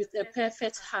God with a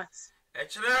perfect heart.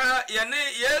 Echira yene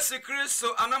Yesu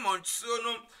Kristo anamontuo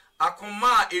no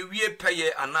akoma ewie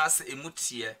peye anase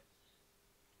emutie.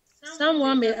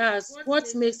 Someone may ask,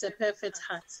 what makes a perfect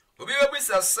heart? Obi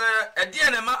obisa se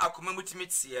ede na ma akoma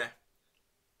mutimitie.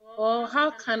 Or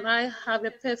how can I have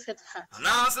a perfect heart?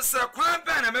 Anase se kwan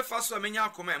be na mefa so menya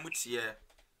akoma emutie.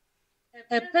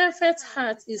 A perfect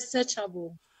heart is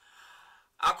searchable.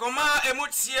 Akoma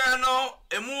emutie no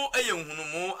emu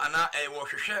eyenhunumu ana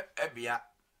ewohwehwe ebia.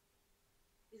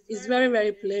 It's very,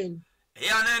 very plain.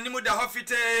 Ya na nimu da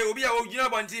hofite obi a wogina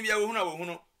bontin bia wohunu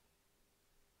wohunu.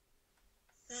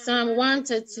 Psalm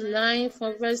 139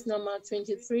 from verse number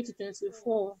 23 to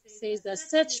 24 says that,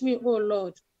 search me, O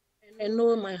Lord, and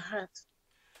know my heart.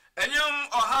 Enyum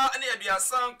oha na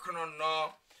aduasan krono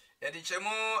no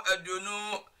edichemu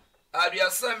adunu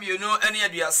aduasam yuno ene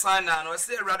aduasan na no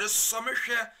se rade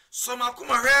somehwe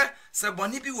somakomahwe se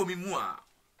boni bi wo mimu a.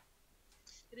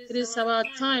 It is about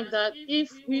time that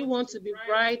if we want to be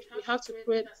bright, we have to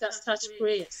pray such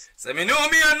prayers. Se me no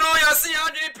mi no ya se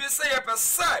adwene pese ye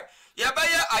pese ya ba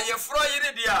ya ayefro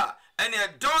yire dia ene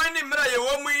don ni mra ye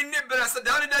wo mu ni bra se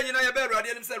dan da nyina ya ba rade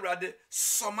anim se rade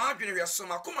soma adwene we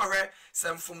somakomahwe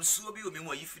se mfomsuo bi wo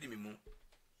mimu ayifiri mimu.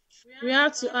 We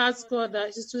have to ask God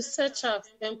that is to search out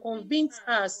and convince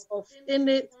us of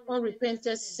any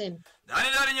unrepented sin.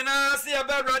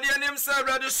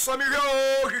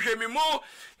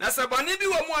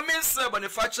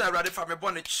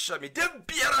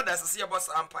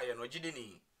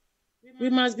 We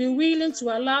must be willing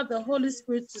to allow the Holy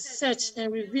Spirit to search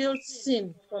and reveal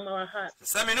sin from our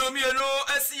hearts.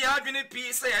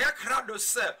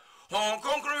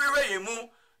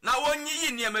 Na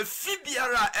wonyi ni amafi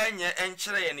biara enye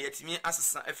enkyere ye na yetimi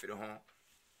asesa afiri ho.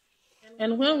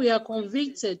 And when we are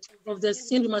convicted of the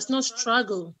sin, we must not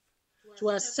struggle to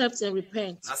accept and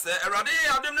repent. Na se erade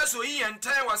adom na so yi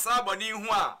entan wasa boni hu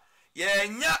a ye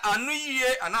nya anu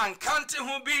yie ana nkante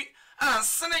ho bi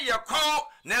ansene ye kwa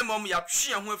na mom ya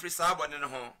twe ho afiri sa boni ne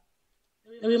ho.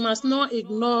 And we must not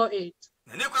ignore it.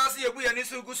 Na ne kwa se yebu ye ni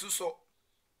so gusu so.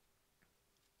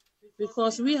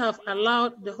 Because we have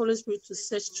allowed the Holy Spirit to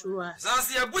search through us.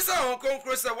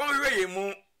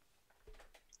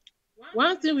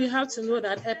 One thing we have to know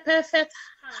that a perfect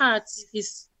heart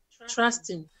is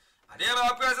trusting.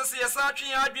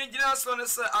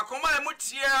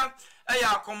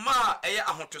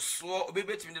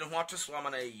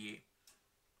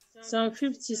 Psalm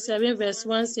 57 verse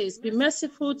 1 says, be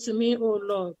merciful to me, O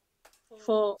Lord,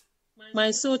 for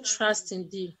my soul trusts in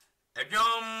thee.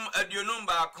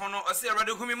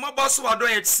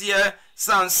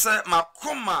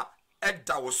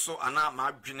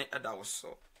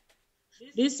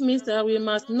 This means that we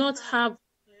must not have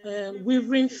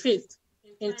wavering faith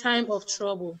in time of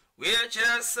trouble.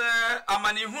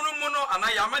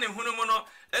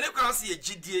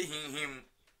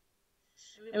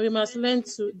 And we must learn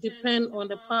to depend on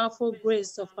the powerful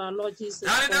grace of our Lord Jesus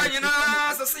Christ.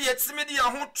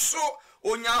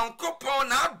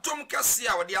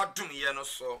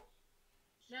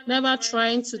 Never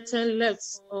trying to turn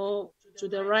left or to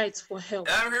the right for help.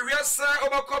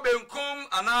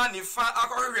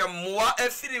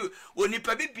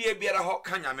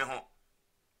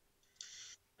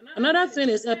 Another thing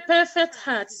is a perfect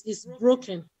heart is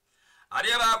broken.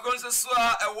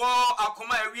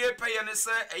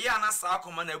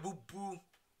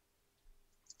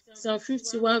 Psalm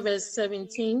 51 verse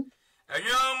 17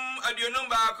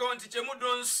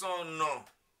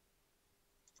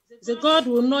 The God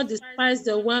will not despise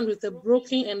the one with a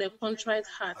broken and a contrite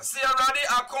heart.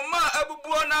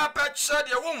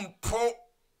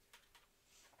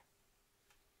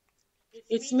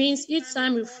 It means each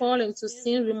time we fall into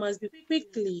sin, we must be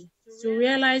quickly to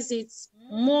realize it,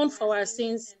 mourn for our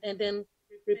sins, and then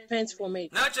repent from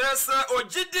it. Now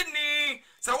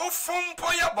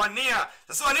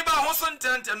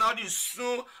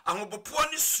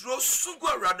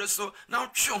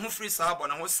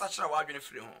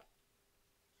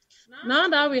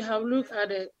that we have looked at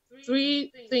the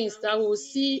 3 things that we'll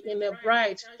see in a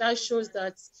bride that shows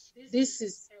that this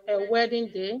is a wedding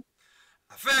day,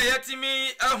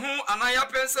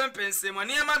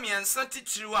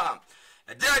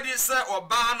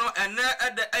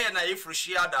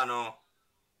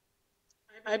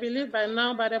 I believe by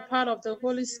now, by the power of the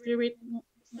Holy Spirit,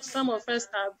 some of us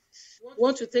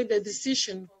want to take the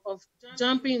decision of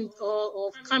jumping or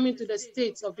of coming to the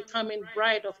state of becoming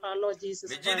bride of our Lord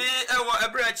Jesus Christ.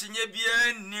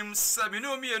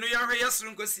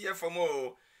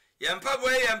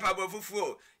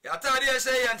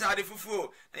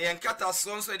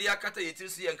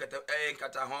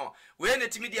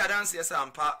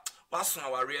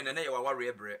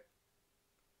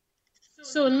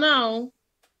 So now,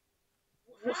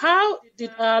 how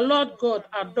did our Lord God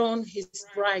adorn his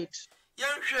bride?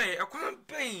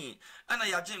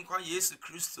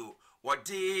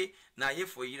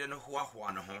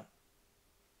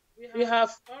 We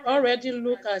have already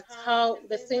looked at how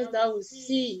the things that we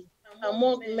see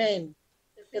among men,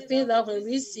 the things that when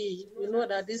we see, we know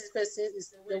that this person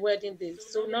is the wedding day.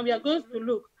 So now we are going to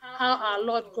look how our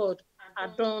Lord God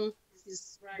adorned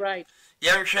his bride.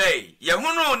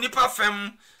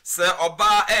 Se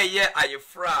oba eye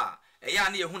ayefra eya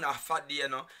na ehuna afade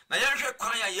no na yenhwe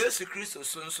kwan ya Yesu Kristo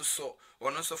so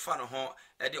ono so fa no ho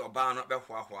e de oba no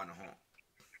behoahoa no ho.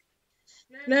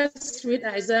 Let's read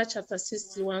Isaiah chapter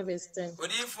 61 verse 10.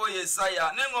 Odifo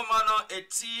Isaiah ne ngoma no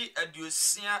eti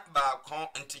aduosia baakon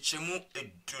ntichemu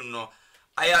edu no.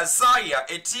 Isaiah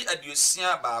eti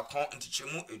aduosia baakon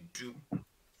ntichemu edu.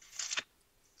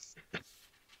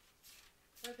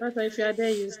 That's if you are there,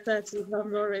 you start. You have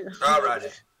not read. All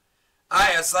right.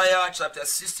 Isaiah chapter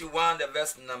 61, the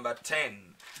verse number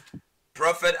 10.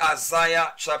 Prophet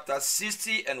Isaiah chapter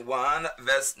 61,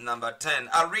 verse number 10.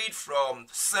 I read from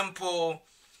Simple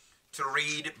to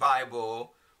Read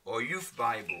Bible or Youth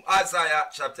Bible. Isaiah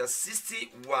chapter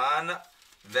 61,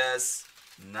 verse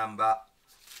number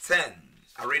 10.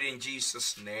 I read in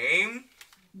Jesus' name.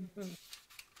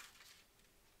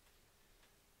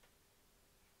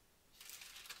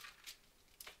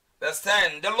 Verse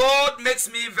 10, the Lord makes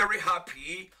me very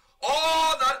happy.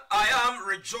 All that I am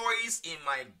rejoice in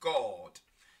my God.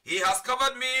 He has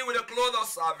covered me with a cloth of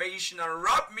salvation and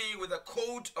wrapped me with a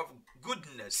coat of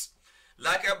goodness.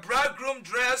 Like a bridegroom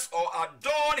dress or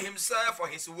adorn himself for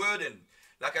his wedding.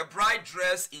 Like a bride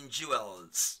dress in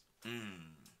jewels.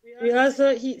 We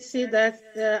also see that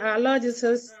our Lord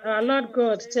Jesus, our Lord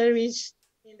God cherished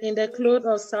in the cloth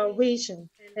of salvation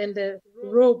and the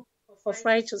robe of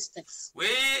righteousness. We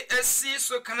see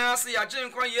so kanasi ya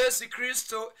jenkwa Yesu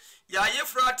Kristo ya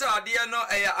yefra ta de no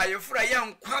ayefra ya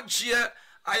nkwagye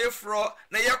ayefro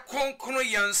na ya konkono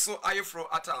yenso ayefro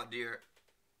atade.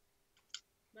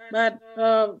 But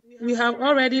we have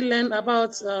already learned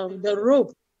about the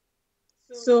robe.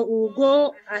 So we'll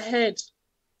go ahead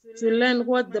to learn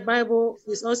what the Bible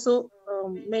is also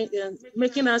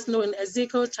making us know in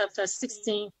Ezekiel chapter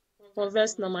 16. For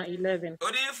verse number 11.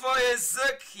 For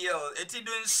Ezekiel,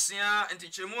 etidunsia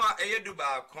entichemua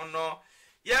eyeduba kono.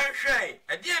 Yenhwe,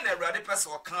 ediye na Awurade pese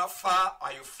okanfa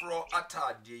ayefro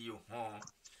atade you home.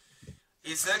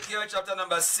 Ezekiel chapter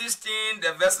number 16,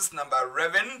 the verses number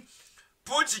 11.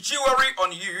 Put jewelry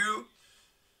on you,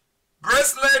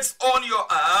 bracelets on your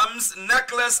arms,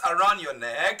 necklace around your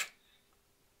neck,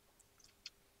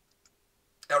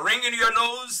 a ring in your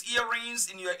nose, earrings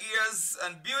in your ears,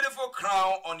 and beautiful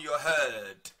crown on your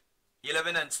head.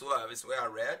 11 and 12 is where I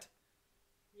read.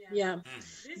 Yeah.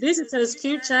 This is a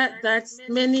scripture that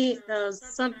many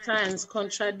sometimes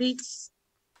contradicts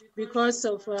because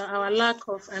of our lack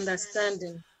of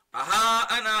understanding. Aha,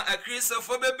 ana a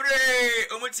Christopher Bebre,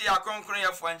 Umuti Akonkron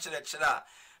ya Fanchela.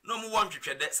 No more one to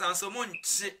tread that sounds so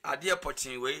much a dear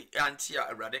potting way, Antia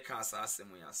Radicas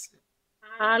Asimuyas.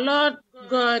 Our Lord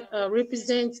God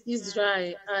represents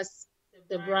Israel as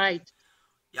the bride.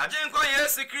 Yajenko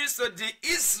Yesu Christo de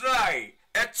Israel,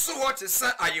 et so what is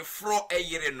are you fro a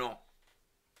year no?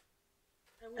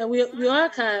 We all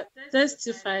can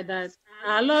testify that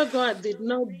our Lord God did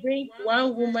not bring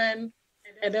one woman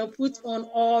and then put on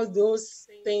all those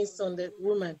things on the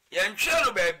woman.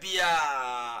 Yenchelo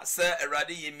bebia say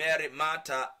erade ye Mary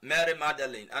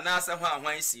Magdalene anasa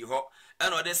hwan si ho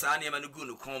and ode sa ne ma no gu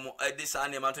no kon mo ade sa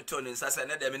ne ma toto ne nsa se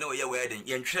ne dem ne wo ye wedding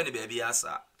yenhwe ne bebia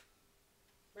sa.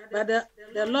 But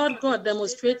the Lord God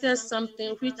demonstrated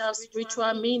something which has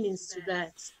spiritual meanings to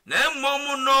that. Na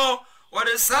mom no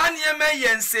ode sa ne ma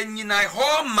yense nyina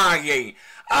ho ma yen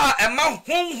ema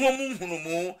honhom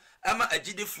hunumu ema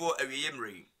agidefo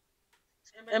awiyemre.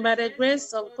 And by the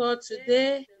grace of God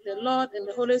today, the Lord and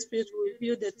the Holy Spirit will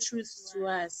reveal the truth to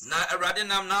us. Na erade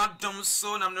nam na dom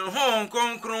so nam ne ho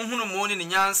konkron hunumu ne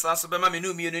nyansa so bema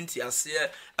menu mienu ntiase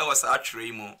e was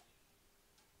atwere mu.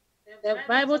 The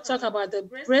Bible talk about the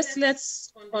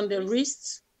bracelets on the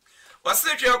wrist.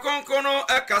 Wasitwe konkono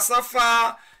e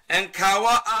kasafa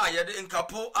enkawa yede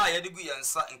enkapo yede gu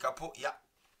yensa enkapo ya.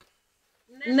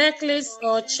 Necklace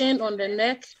or chain on the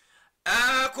neck.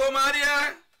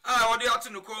 Komaria odi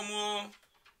atu komo.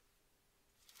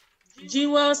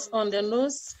 Jewels on the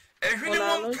nose.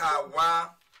 Ehwini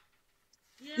kawa.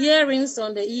 Earrings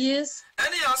on the ears.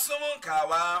 Any asomo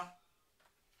kawa.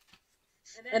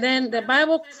 And then the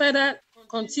Bible further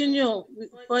continue,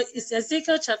 it's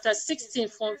Ezekiel chapter 16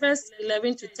 from verse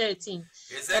 11 to 13.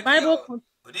 The Bible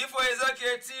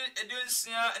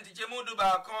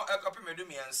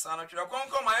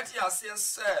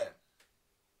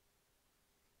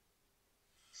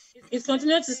it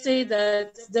continued to say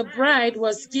that the bride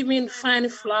was given fine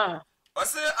flour.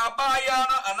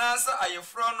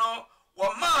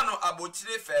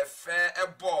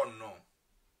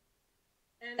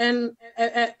 And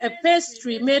a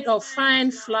pastry made of fine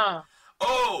flour.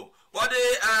 Oh, what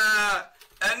a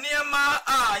nearma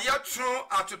yatron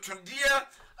atotundia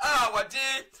what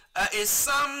is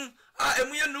some no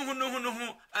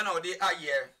and all the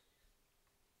aye.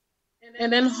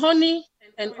 And then honey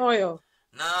and oil.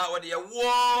 Now what the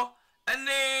war and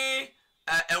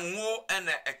war and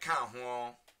a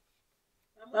cow.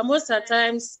 But most of the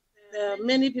times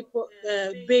many people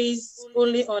base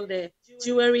only on the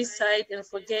jewelry side and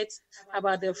forget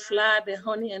about the flour, the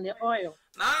honey, and the oil.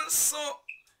 So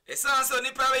it sounds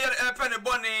only penny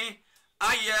bonny.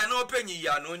 I no penny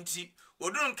ya nunti.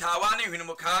 Udun kawane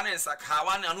winumukane and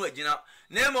sakawan and wagina.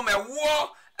 Name of my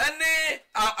war and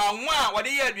what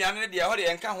the year behind the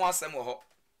holiday and can want some more.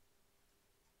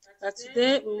 But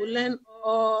today we will learn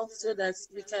all so that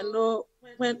we can know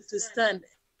when to stand.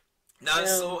 Now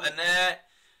so and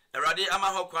Erade ama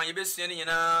ho kwan ye besua ni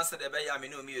nyina se de be ya me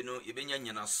no mi no ye benya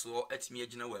nyina so atimi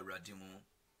agina wa erade mu.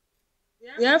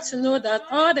 We have to know that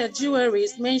all the jewelry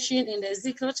is mentioned in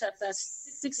Ezekiel chapter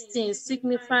 16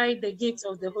 signify the gifts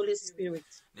of the Holy Spirit.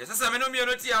 Yes, me no mi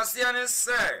no ti ase ane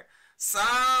se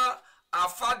sa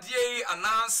afadie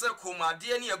ananse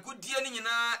komade ni agudie ni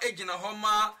nyina agina ho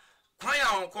ma kwan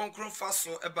ya konkron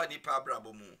faso eba ni pa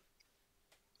brabo mu.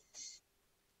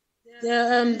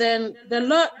 Then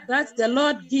the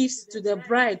Lord gives to the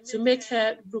bride to make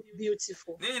her look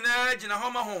beautiful.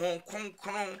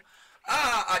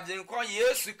 Ajenkwa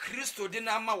Yesu Kristo di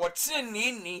na ma wote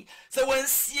nini se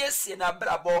wansie na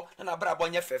brabo na brabo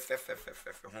nya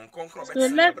So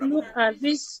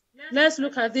let's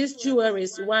look at these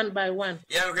jewelries one by one.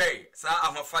 Sa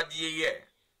ahofadie ye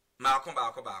maako.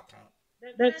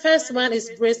 The first one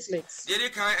is bracelets.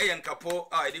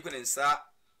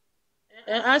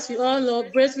 And as you all know,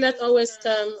 bracelet always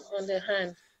come on the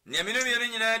hand.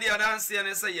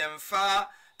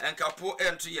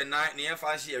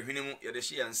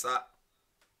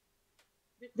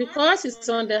 Because it's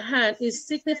on the hand, it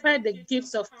signifies the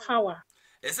gifts of power.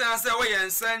 It's the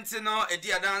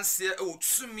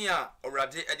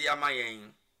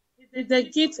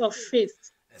gift of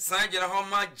faith.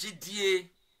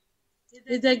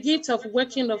 It's the gift of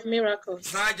working of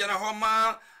miracles.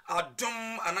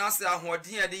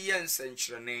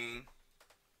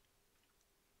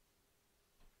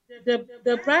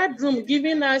 The bridegroom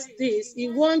giving us this, he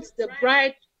wants the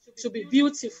bride to be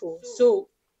beautiful. So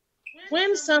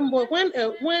when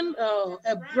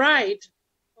a bride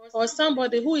or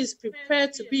somebody who is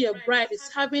prepared to be a bride is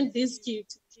having this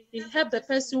gift, it helps the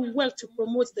person work to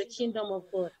promote the kingdom of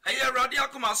God.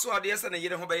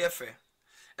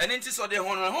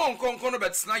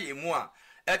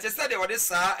 It is said what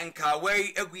is and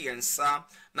Kaway Eguiansa.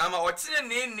 Nama Otine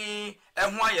Nini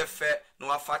and Wyafe, no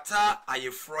afata, I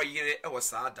froye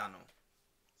was Adano.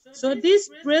 So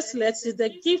this bracelet is the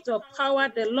gift of power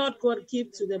the Lord God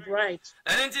gives to the bride.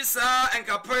 And it is and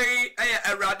Capri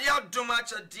a radia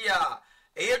dumacha dia,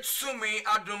 a sumi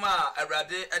aduma, a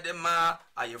rade edema,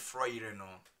 I froye no.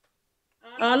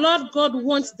 Our Lord God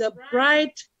wants the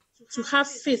bride to have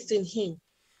faith in Him.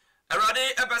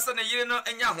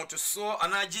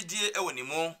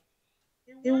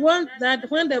 He wants that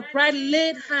when the bride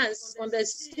laid hands on the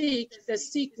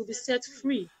sick will be set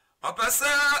free.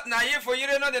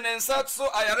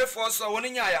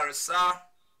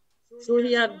 So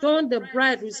he adorned the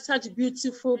bride with such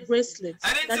beautiful bracelets.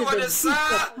 That is the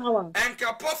gift of power.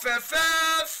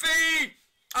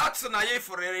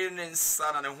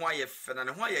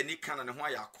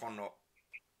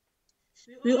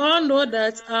 We all know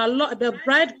that our Lord, the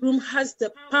bridegroom, has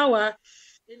the power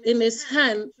in his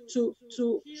hand to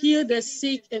heal the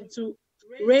sick and to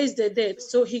raise the dead.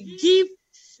 So he gives,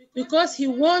 because he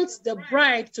wants the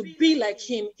bride to be like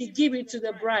him, he gives it to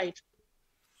the bride.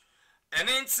 And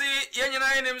in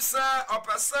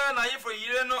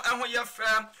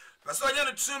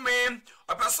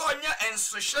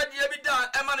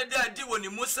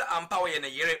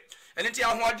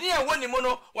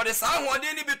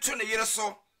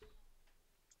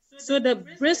so the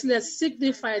bracelets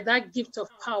signify that gift of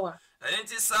power.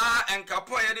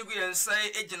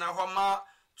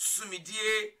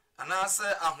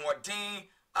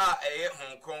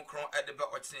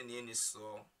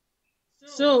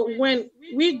 So when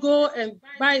we go and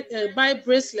buy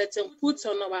bracelets and put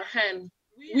on our hand,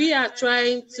 we are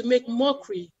trying to make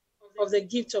mockery of the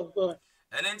gift of God.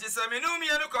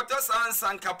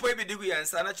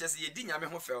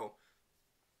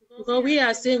 Because we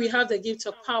are saying we have the gift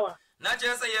of power.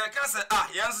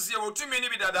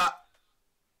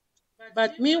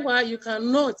 But meanwhile, you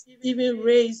cannot even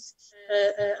raise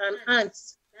an ant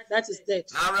that is dead.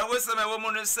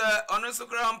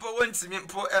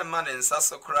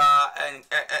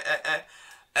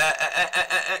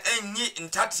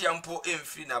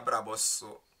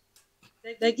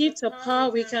 The gift of power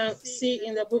we can see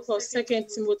in the book of 2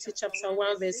 Timothy chapter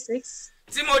 1 verse 6.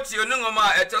 Timothy and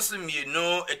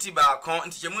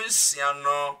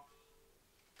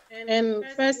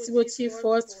 1 Timothy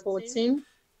 4:14.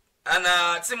 And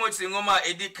Timothy ngoma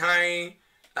edikan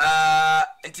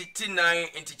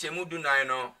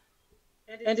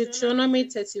and Deuteronomy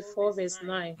 34 verse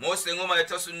 9. Most ngoma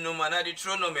etosu numa na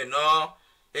Deuteronomy no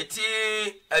eti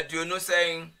aduonu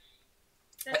saying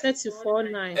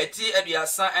 34:9. Eti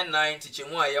aduasa and 9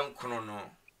 tichemu ayenkrono no.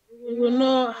 We will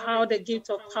know how the gift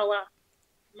of power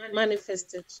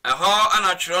manifested.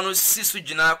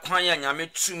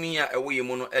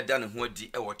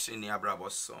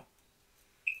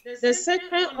 The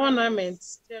second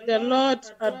ornament the Lord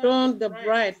adorned the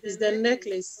bride is the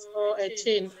necklace or a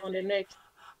chain on the neck.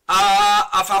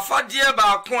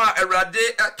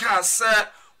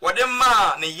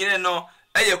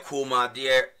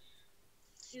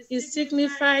 It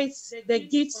signifies the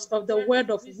gifts of the word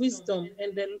of wisdom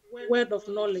and the word of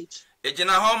knowledge.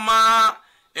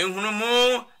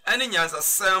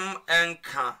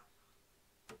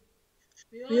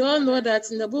 We all know that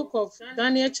in the book of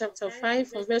Daniel chapter 5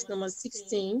 from verse number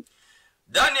 16,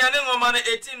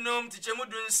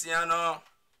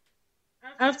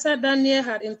 after Daniel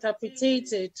had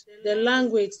interpreted the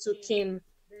language to King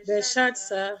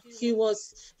Belshazzar, he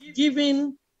was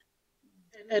given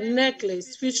a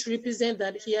necklace which represents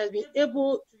that he has been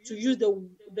able to use the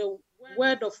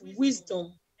word of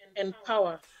wisdom and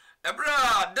power.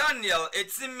 Daniel,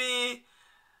 it's me.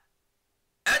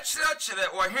 Actually,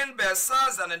 Wahin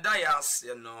Belshazzar and Dias,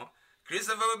 you know.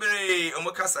 Christopher Berry,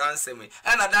 Omokasa answer me.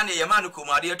 And Daniel Yamanukum,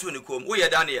 Adia Tunikum, we are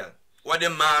Daniel. What the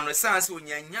man with sans when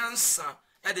Yansa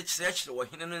at the church or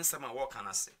hidden in some what can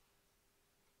I say?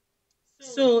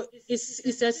 So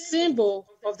it's a symbol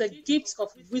of the gifts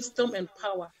of wisdom and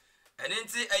power. And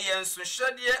into a yansu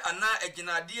shadia and na a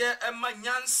ginadia and my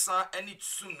yansa and it's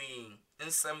sumi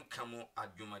and some camo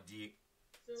adumadi.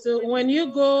 So when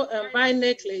you go and buy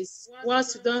necklace,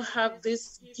 once you don't have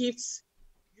these gifts,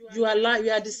 you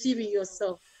are deceiving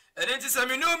yourself. And it is a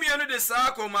minomi under the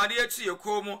sako maria to your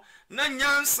como,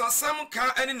 Nanyan some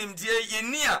car and in dear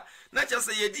yenia, not just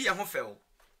a yedia hofel.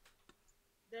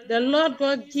 The Lord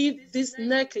God gives this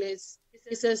necklace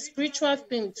is a spiritual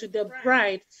thing to the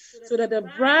bride, so that the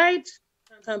bride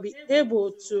can be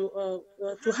able to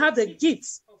have the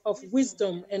gifts of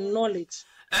wisdom and knowledge.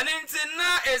 And in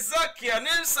na Ezekiel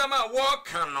ninsama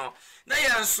walkano na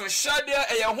yanso shadia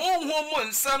e honhom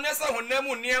nsam nesa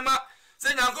honemu niema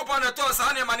se nyankopon na to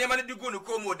sa niema niema ne digu no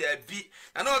komo da bi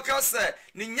na no ka se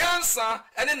ni nyansa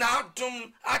ene na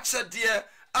adom achede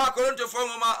a koronto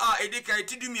fomoma a edika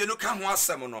etidumienu ka ho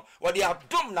asem no wo de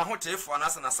adom na hotefo na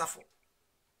asa na safo.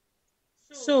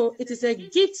 So it is a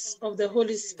gift of the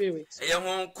Holy Spirit. E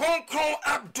hon konkron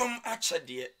adom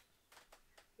achede.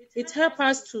 It helps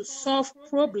us to solve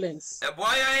problems.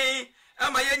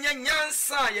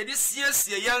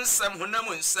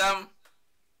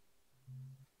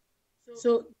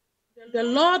 So the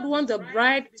Lord wants the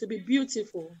bride to be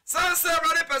beautiful.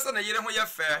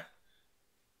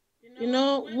 You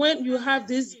know, when you have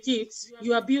these gifts,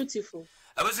 you are beautiful.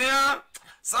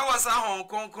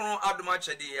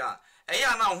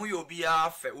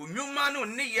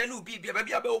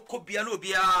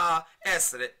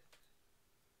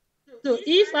 So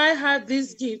if I have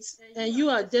these gifts and you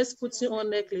are just putting on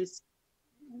necklace,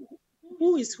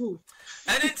 who is who?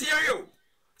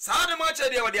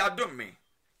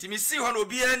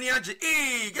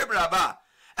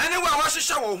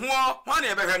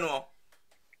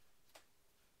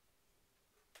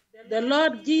 The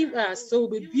Lord give us so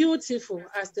be beautiful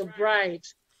as the bride.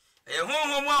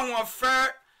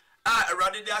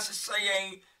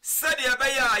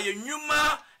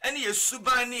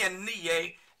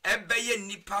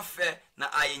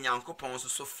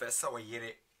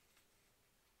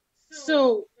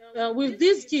 So with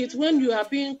this gift, when you are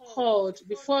being called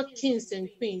before kings and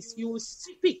queens, you will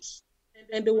speak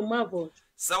and they will marvel.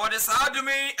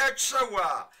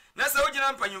 Nasa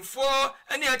ojina mpanyimfo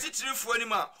ene atitirifo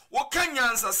anima wo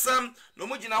kanyansa sam no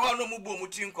mugina ho no mubo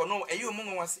mutinko no eyi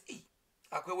omungo wase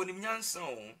akwa wonim nyansa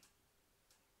o.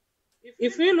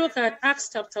 If we look at Acts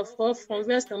chapter 4 from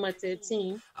verse number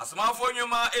 13, Asomafo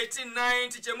nyoma 18:9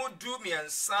 tichemu du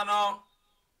miensa no.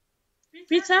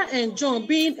 Peter and John,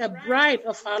 being a bride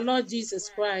of our Lord Jesus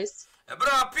Christ,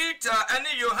 Ebra Peter and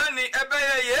Yohane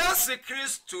ebeye Yesu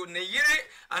Kristo ne yire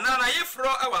anana yefro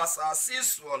awasase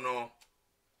so no.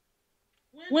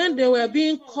 When they were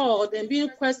being called and being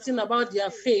questioned about their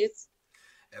faith,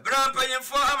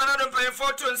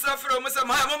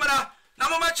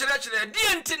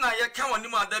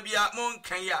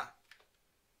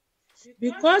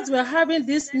 because we are having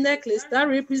this necklace that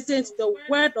represents the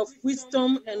word of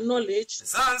wisdom and knowledge,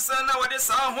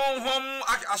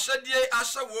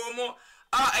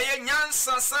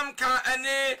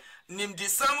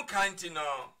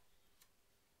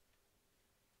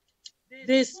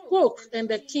 they spoke and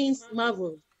the kings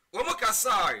marveled.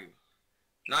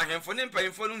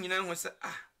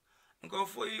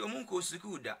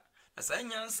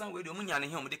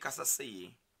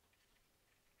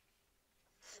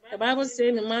 The Bible says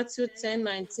in Matthew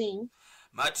 10:19,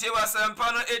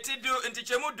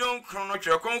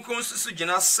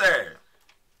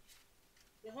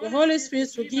 the Holy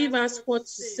Spirit will give us what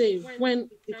to say when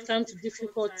it comes to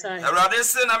difficult times.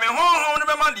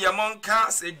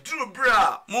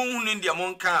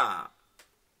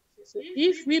 So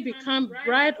if we become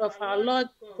bride of our Lord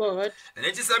God,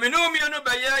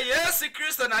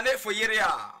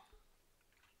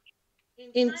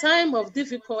 in time of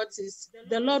difficulties,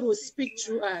 the Lord will speak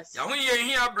through us.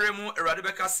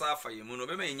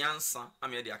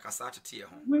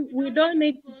 We don't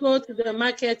need to go to the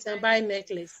market and buy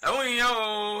necklace.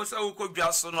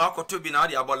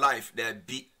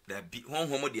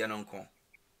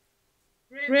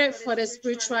 Pray for the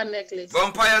spiritual necklace.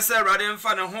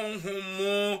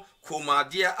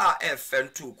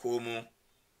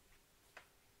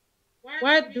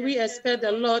 Why do we expect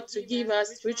the Lord to give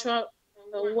us spiritual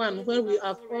one when we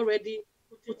have already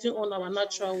putting on our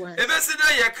natural one?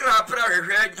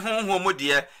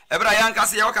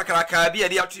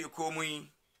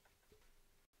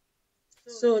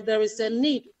 So there is a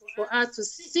need for us to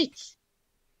seek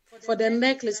for the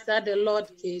necklace that the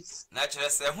Lord gives.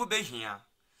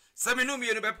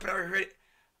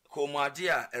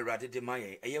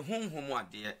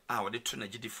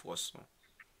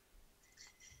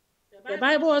 The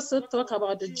Bible also talks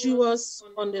about the jewels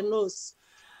on the nose.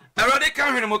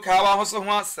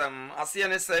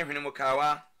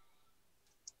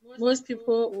 Most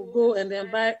people will go and then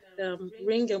buy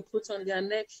ring and put on their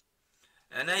neck.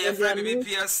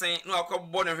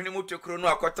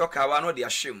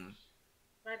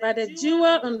 But the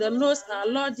jewel on the nose our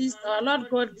Lord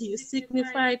God gives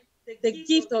signified the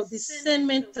gift of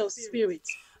discernment of spirit.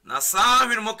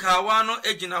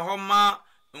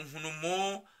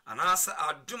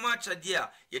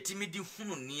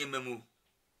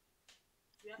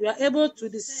 We are able to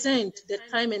discern the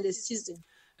time and the season.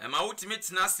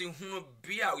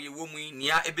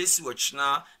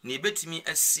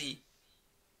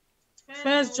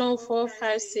 1 John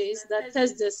 4:5 says that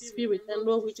test the spirit and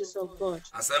know which is of God.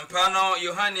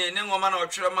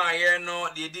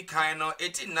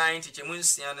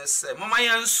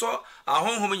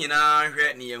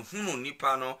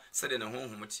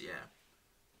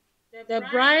 The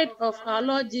bride of our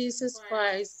Lord Jesus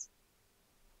Christ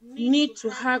need to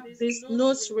have this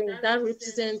nose ring that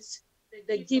represents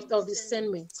the gift of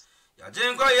discernment.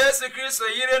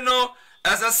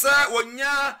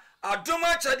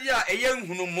 adoma chade a eye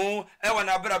nhunumu e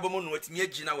wana brabo mu no atimi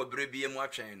agina wa brebie mu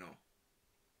atwen no.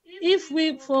 If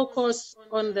we focus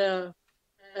on the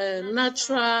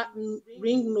natural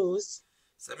ring nose,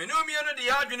 se me no mi no de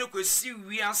ya adwene kwesi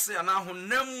wiase ana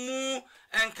honamu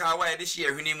enka wa ye de hye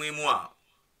ahwene mu a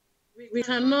we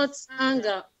cannot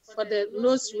anger for the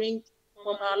nose ring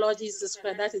from our Lord Jesus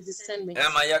Christ. That is discernment.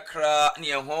 Ema yakra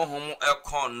ne honhom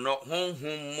ekon no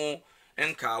honhom mu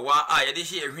enka wa a ye de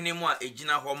hye ahwene mu a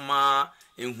egina ho ma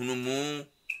enhunumu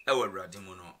e wa Awurade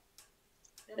mu no.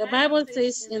 The Bible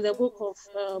says in the book of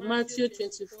Matthew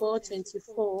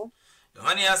 24:24.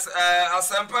 Yohanias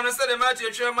asampa no said Matthew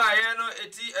twema ye no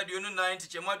eti aduonu 9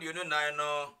 tichemu aduonu 9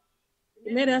 no.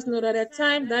 It made us know that the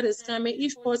time that is coming,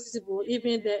 if possible,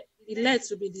 even the elect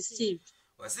will be deceived.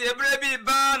 Wasi ebrebi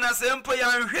ba na sempo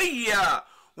ya nhwehia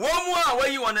wo mu a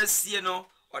wayi wona sie no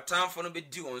otamfo no be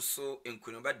di won so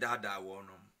enkuno be dada wo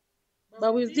no.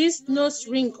 But with this nose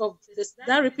ring of this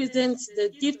that represents the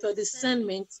gift of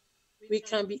discernment, we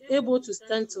can be able to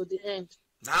stand to the end.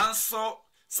 Nanso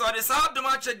so the sa dum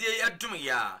achede adum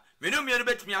ya menu mienu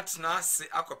betumi atena ase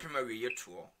akopema we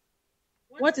yeto.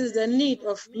 What is the need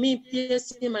of me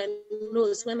piercing my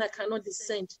nose when I cannot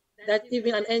discern that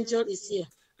even an angel is here?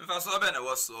 Mfa so be na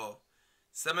wo so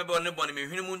se me bo ne bo ne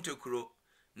mehwene mu ntokuro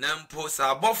na mpo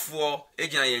sa abofo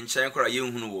egina ye nchen kora ye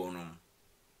nhunu wo no.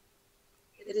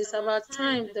 It is about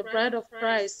time the bride of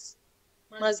Christ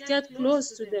must get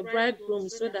close to the bridegroom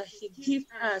so that he gives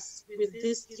us with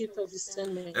this gift of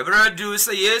discernment. Ebradu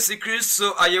say yes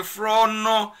Kristo ayefro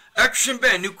no atwe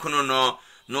ba ni kunu no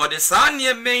no de sa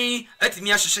ne men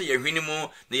atimi ahyehye ye hwene mu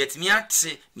na yetimi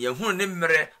ate ne ehunu ne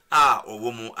mmere a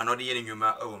owo mu anode ye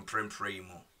nwuma ewo mprempre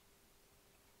mu.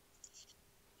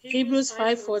 Hebrews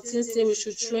 5:14 say we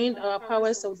should train our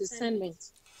powers of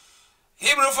discernment.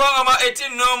 Hebrew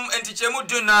 4:18 nom entichemu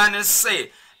dunan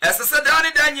say esese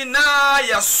dani danyi na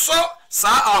ya so sa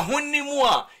ahonni mu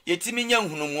a yetimi nya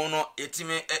nhunumu no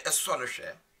yetimi eso no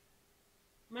hwe.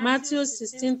 Matthew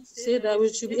 16 say that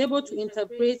we should be able to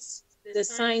interpret the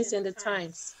signs and the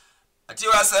times.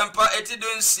 Atiwa sampa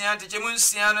etidun sia entichemu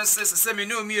nsia no say sese me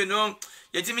no mie no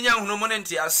yetimi nya nhunumu no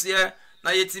ntiase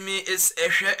na yetimi es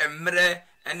ehwe emre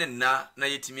ene na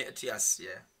yetimi atiase.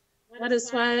 That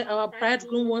is why our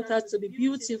bridegroom wants us to be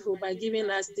beautiful by giving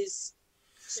us this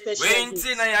special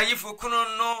gift. Na yayifu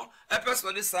kuno no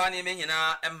epeso de sa ne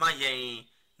menyina emma yen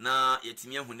na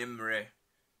yetimi ehune mre.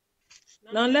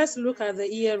 Now let's look at the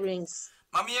earrings.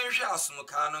 Mami yenhwe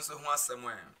asumuka no so ho asem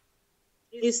a.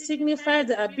 It signifies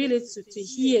the ability to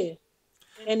hear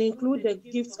and include the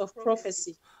gift of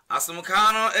prophecy.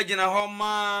 Asumuka no egina ho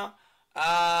ma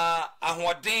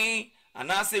ahoden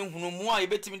anase nhunumu a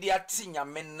yebetimi de ati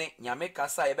nyame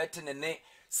kasa yebetene ne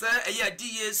se eye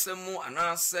adi yesemu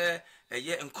anase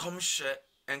eye nkomhye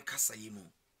enkasa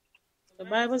yimu. The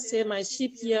Bible says my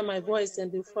sheep hear my voice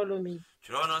and they follow me.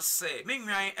 Jono say me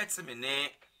nwan etime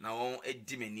ne na won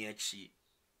edi mani achi.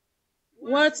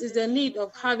 What is the need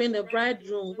of having a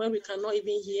bridegroom when we cannot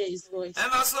even hear his voice?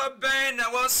 Ema so ben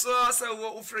na wo so se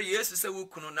wo ufre Yesu se wo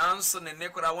kunu nanso ne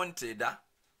nekora wonte da.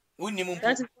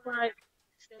 That is why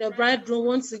the bridegroom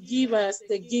wants to give us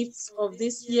the gifts of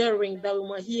this hearing that we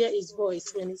might hear his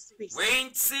voice when he speaks.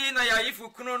 Wenti na yayifu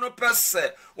kuno no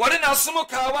pese. Wode na somo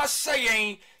ka wa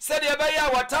hyeyen. Se de be ya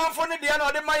watamfo ne de na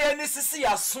ode ma ye ni sisi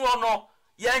aso no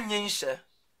ya nyenhye.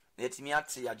 Na etimi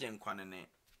ate ya genkwane ne.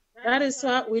 That is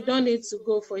why we don't need to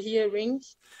go for hearing,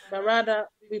 but rather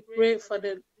we pray for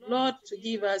the Lord to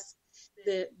give us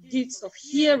the gifts of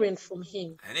hearing from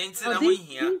him.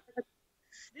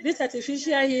 This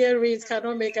artificial hearing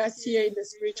cannot make us hear in the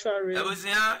spiritual realm.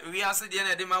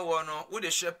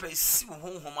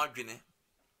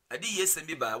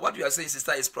 What you are saying,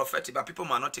 sister, is prophetic, but people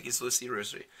might not take it so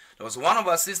seriously. There was one of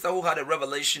our sisters who had a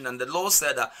revelation, and the Lord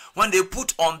said that when they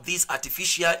put on this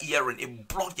artificial hearing, it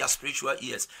blocked their spiritual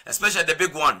ears, especially the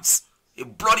big ones.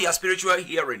 It blocked their spiritual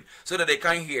hearing so that they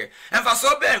can't hear. And for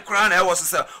so being crying, I was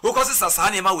saying, who causes us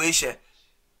anima way?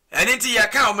 And into your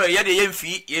account,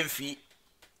 yemfi.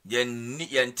 So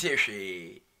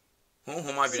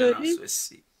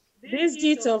this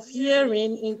gift of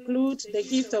hearing includes the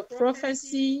gift of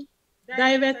prophecy,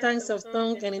 diverse tongues of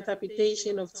tongue, and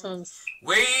interpretation of tongues.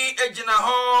 We ejina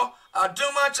ho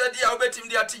aduma chadi a obetim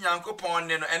di ati Nyankopon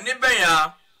ne no ene ben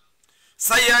ya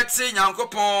sayati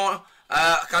Nyankopon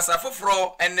kasa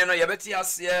foforo ene no yebeti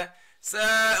ase se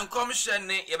nkomhye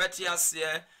ne yebeti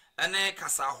ase ene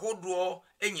kasa hodo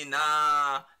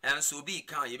enyina enso bi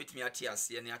kan yebetimi ati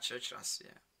ase ne a church ase.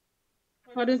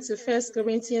 According to 1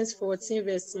 Corinthians 14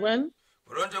 verse 1.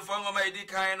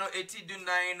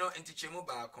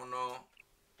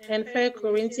 And 1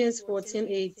 Corinthians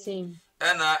 14:18.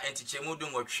 Ena entichemu du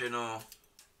nwotwe no.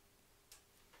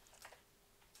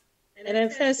 And then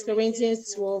 1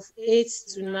 Corinthians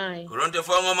 12:8-9. Korinto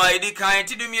fo ngoma edi kan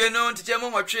ti dumienu entichemu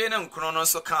nwotwe ne nkrono no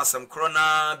so ka asem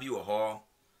krona bi wo ho.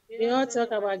 We all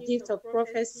talk about gift of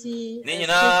prophecy.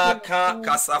 Nina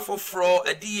kasa foforo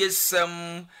adi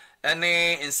yesem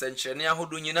ene nsenchene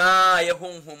ahodo nyina ye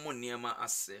honhom niema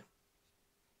ase.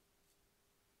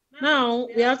 Now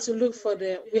we have to look at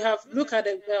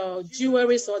the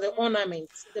jewelry or the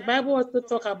ornaments. The Bible also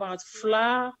talk about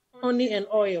flour, honey, and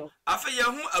oil. Afa ye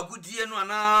hu agudie no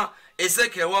ana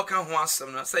Ezekiel waka ho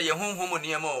asem no say ye honhom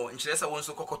niema o nkyere say won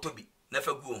so kokoto bi na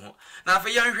fa gu ho. Na afa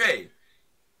ye hwe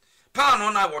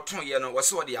Pano na woton ye no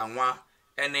wose wode anwa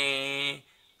ene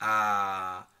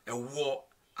ewo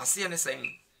ase ne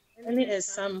sen Any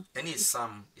esam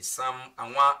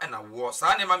anwa ena wo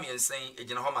sa ne ma miensen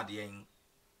egina ho made yen.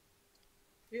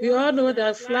 We all know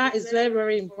that flour is very,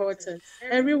 very important.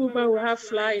 Every woman will have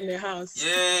flour in the house.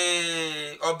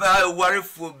 Yeah, oba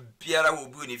warefo biara wo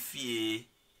bu ne fie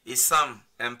esam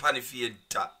empa ne fie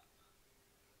da.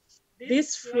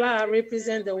 This flour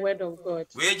represents the word of God.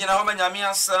 We gina ho manyame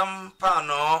asem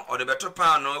pano or the better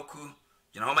pano ku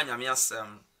gina ho manyame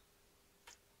asem.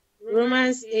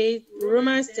 Romans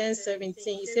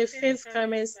 10:17. It says faith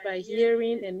comes by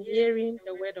hearing and hearing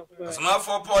the word of God. Asma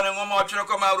for Paul and ngoma otwere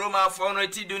koma Roma for no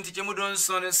ti dun tichemu don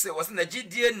so ne se was na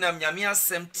gidie nam nyame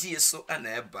asem tie so ana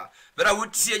eba. Bera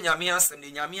wotie nyame asem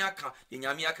ne nyame aka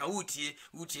wotie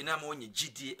na ma onye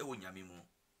gidie e wo nyame mu.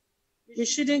 You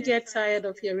shouldn't get tired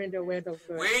of hearing the word of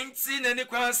God. When tin any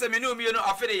kwan se me no mi no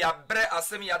afere ya bre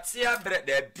asem ya tia bre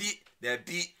da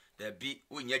bi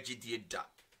onya gidie da.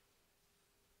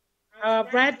 Our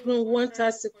bridegroom wants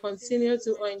us to continue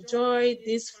to enjoy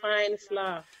this fine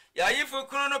flour. Ya yifu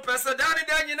kuno pesa dani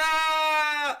danyina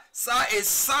sa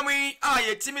esami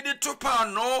yetimi de topa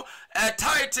no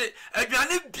tight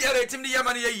aduane biara yetimi de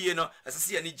yamane yie no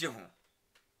asese ya ni je ho.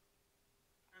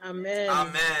 Amen.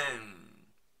 Amen.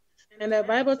 And the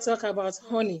Bible talk about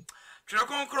honey.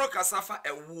 Twerɛkronkron kasafa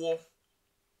ewo.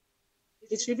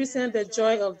 It represents the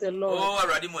joy of the Lord. Oh,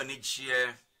 already mo ni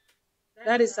chie.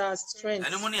 That is our strength.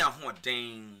 Eno mo ni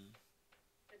ahoden.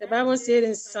 The Bible said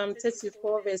in Psalm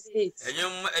 34:8.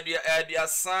 Enyum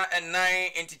aduasa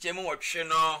enan entichemu wotwe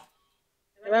no.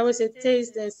 The Bible says,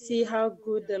 taste and see how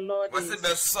good the Lord is. Wase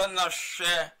be so na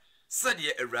hwe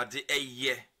sade Awurade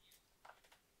eye.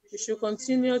 You should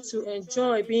continue to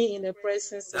enjoy being in the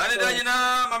presence of God.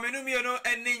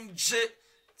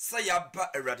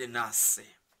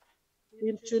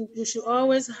 You should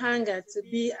always hunger to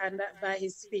be by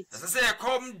his feet.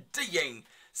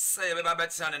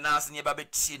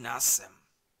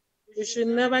 You should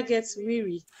never get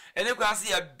weary.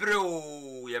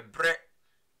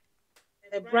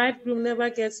 A bridegroom never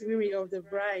gets weary of the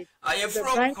bride.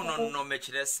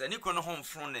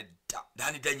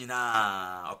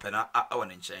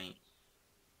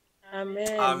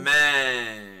 Amen.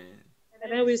 Amen.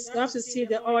 And then we have to see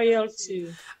the oil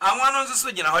too.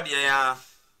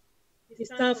 It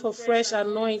stands for fresh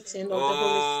anointing of the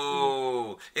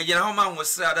Holy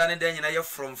Spirit.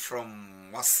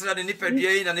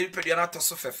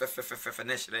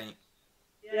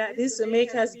 Yeah, this will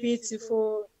make us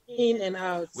beautiful in and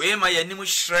out.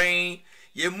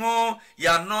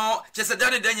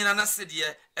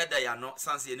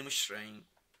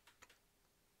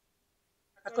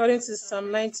 According to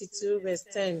Psalm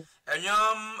 92:10.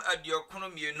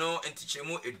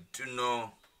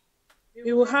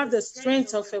 We will have the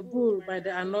strength of a bull by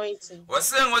the anointing.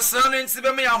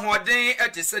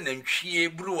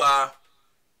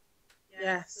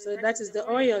 Yeah, so that is the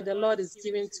oil the Lord is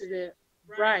giving to the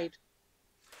bride.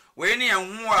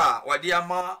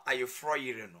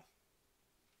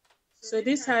 So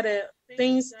these are the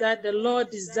things that the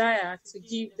Lord desires to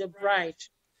give the bride.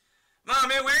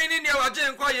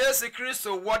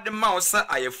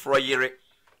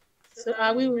 So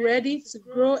are we ready to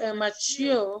grow and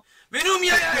mature? I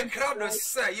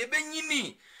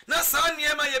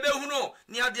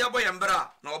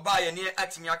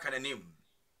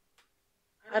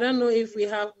don't know if we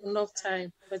have enough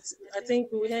time, but I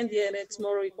think we'll end here and then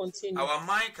tomorrow we continue. Our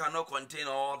mind cannot contain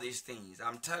all these things.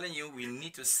 I'm telling you, we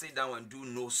need to sit down and do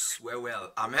notes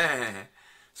well. Amen.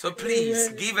 So please,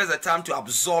 give us a time to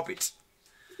absorb it.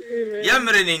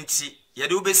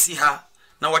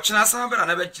 Na wachina sambera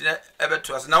na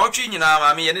ebetu asa na watwi nyina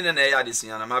ma me yene na ya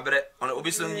adesua na mabre ona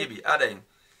obiso nye bi adan.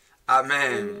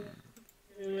 Amen.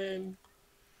 Amen.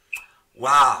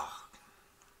 Wow.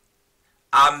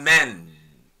 Amen.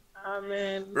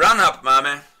 Amen. Run up,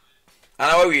 mama.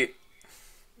 And how are we?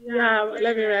 Yeah,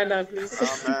 let me run up, please.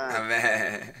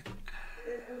 Amen.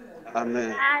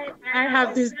 Amen. I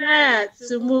have desired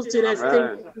to move to the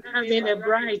state of having a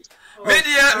bride.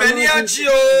 Media, many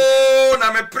agio,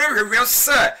 na me pray we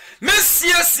say,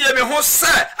 Messia, me ho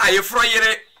say, I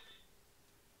froyere.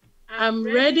 I'm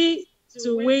ready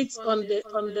to wait on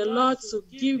the Lord to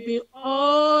give me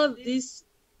all these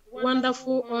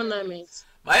wonderful ornaments.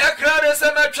 My crowd is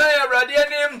a matcha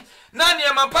radianim,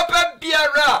 Nanya, my papa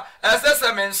biara, as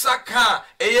a mensaka,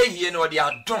 ye no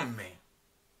dia dome.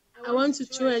 I want to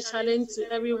throw a challenge to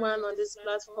everyone on this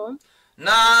platform.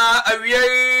 Na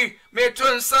awie me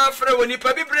ton safre woni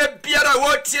pa bibre biara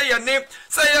wotie ye ne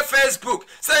say Facebook,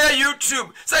 say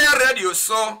YouTube, say radio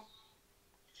so.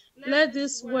 Let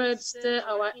this word stir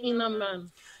our inner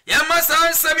man.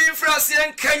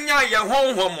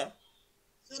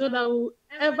 So that we will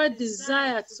ever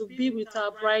desire to be with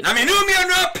our bride.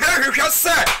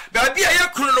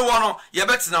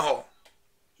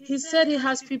 He said he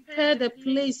has prepared a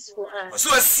place for us.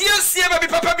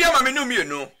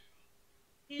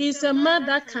 He's a man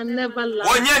that can never lie.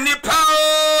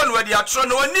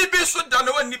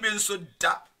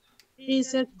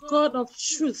 He's a God of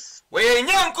truth.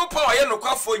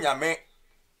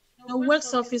 The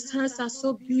works of his hands are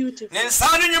so beautiful.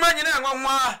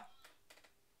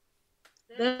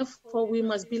 Therefore, we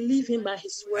must believe him by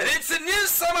his word.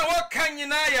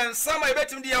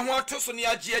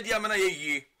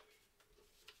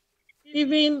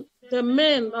 Even the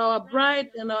men, our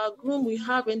bride and our groom we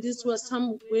have in this world,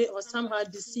 some way or somehow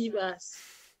deceive us.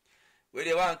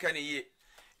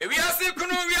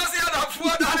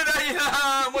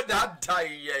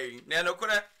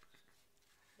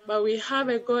 But we have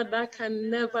a God that can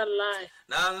never lie.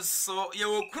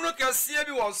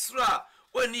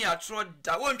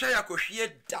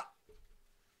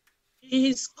 He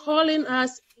is calling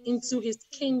us into his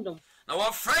kingdom.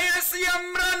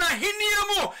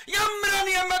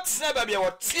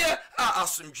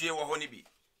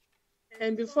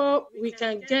 And before we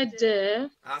can get there,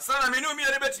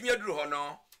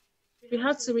 we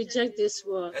have to reject this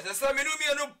world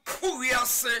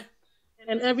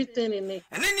and everything in it.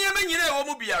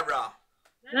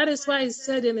 That is why he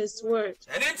said in his word,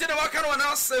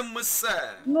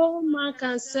 no man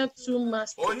can serve two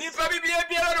masters.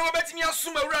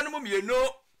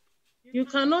 You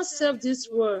cannot serve this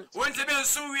world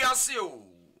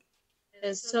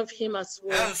and serve him as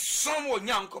well.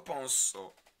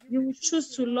 You will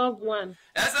choose to love one.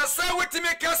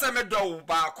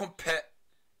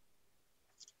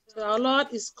 So our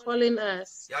Lord is calling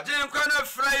us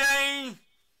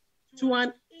to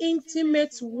an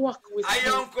intimate walk with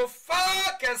him.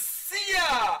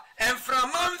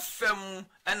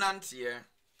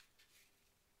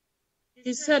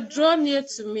 He said, draw near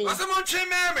to me,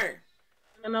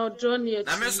 and I'll draw near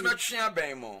to you.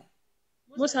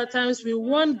 Most of the times we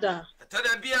wonder,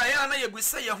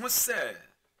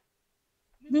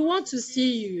 we want to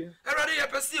see you.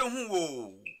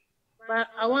 But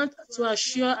I want to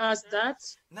assure us that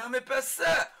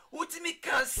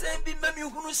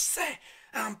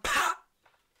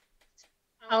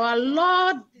our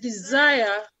Lord's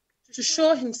desire to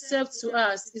show himself to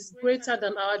us is greater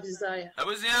than our desire.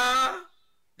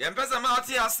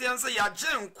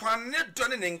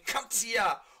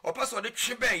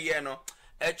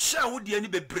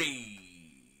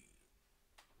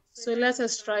 So let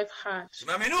us strive hard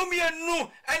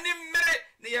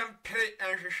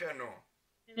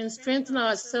and strengthen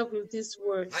ourselves with this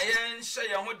word.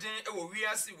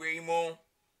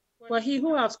 For he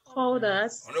who has called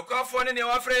us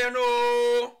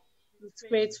is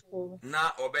faithful.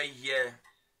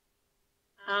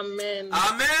 Amen.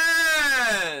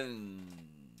 Amen.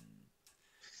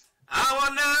 I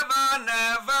will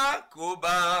never go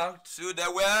back to the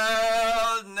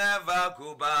world, never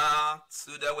go back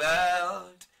to the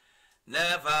world,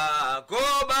 never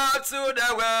go back to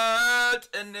the world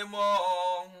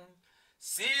anymore.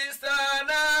 Sister,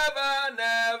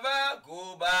 never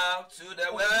go back to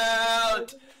the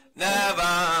world,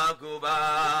 never go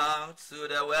back to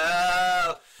the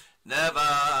world,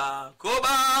 never go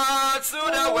back to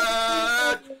the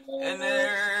world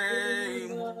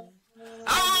anymore.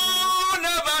 Oh,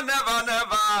 never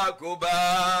go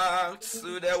back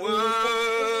to the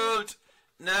world.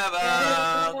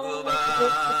 Never go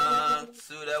back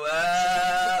to the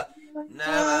world.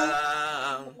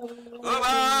 Never go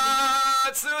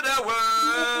back to the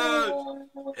world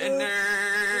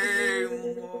anymore.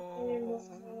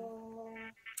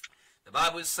 The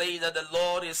Bible says that the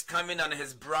Lord is coming and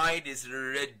his bride is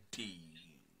ready.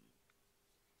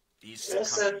 He's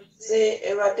coming.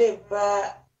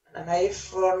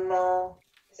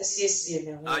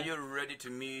 Are you ready to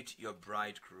meet your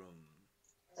bridegroom?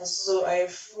 So I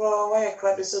throw why I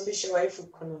cried so be sure.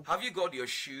 Have you got your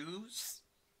shoes?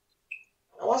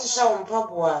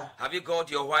 Have you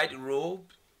got your white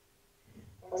robe?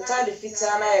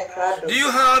 Do you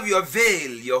have your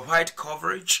veil, your white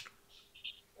coverage?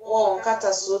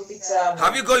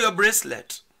 Have you got your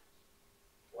bracelet?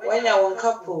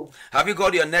 Have you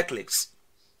got your necklace?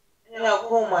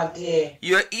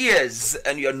 Your ears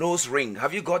and your nose ring,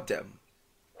 have you got them?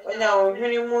 What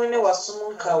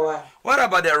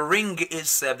about the ring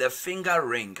itself, the finger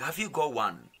ring? Have you got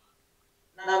one?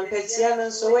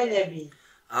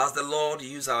 As the Lord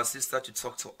used our sister to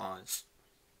talk to us.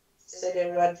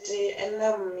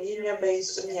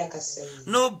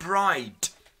 No bride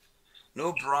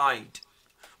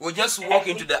will just walk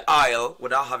into the aisle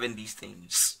without having these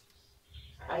things.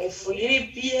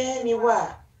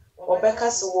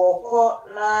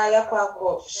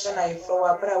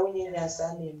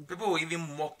 People will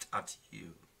even mock at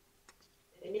you.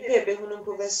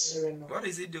 What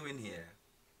is he doing here?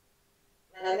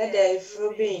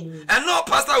 And no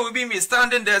pastor will be me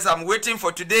standing there. So I'm waiting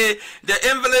for today. The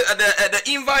envelope, the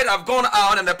invite have gone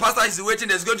out, and the pastor is waiting.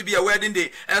 There's going to be a wedding day,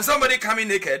 and somebody coming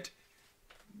naked.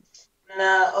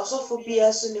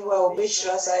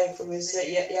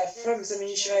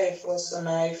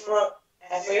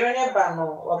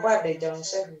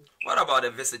 What about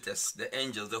the visitors, the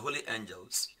angels, the holy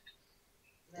angels?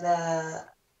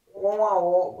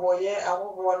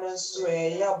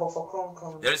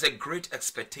 There is a great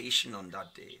expectation on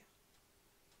that day.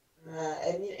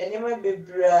 Everything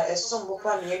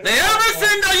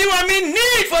that you and me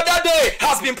need for that day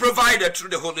has been provided through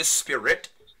the Holy Spirit.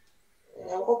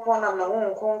 Through the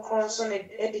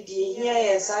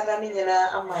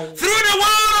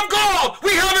Word of God,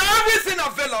 we have everything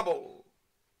available.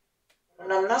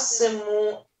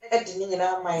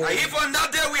 If on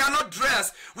that day we are not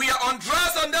dressed, we are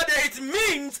undressed on that day, it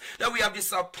means that we have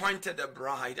disappointed the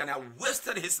bride and have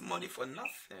wasted his money for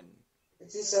nothing.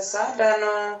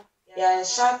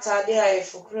 Yes,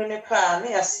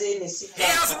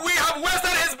 we have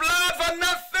wasted his blood for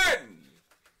nothing.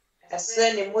 Oh,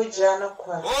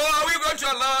 are we going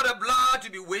to allow the blood to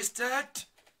be wasted?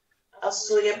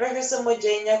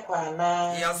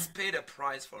 He has paid a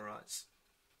price for us.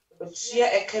 He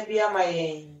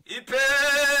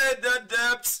paid the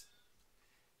debts.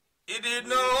 He did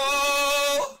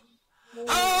know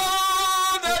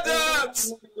all the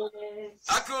debts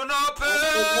I could not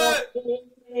pay.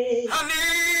 I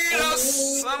need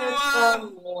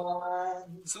someone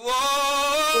to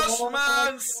wash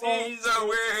my sins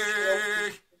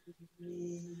away.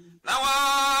 Now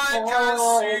I can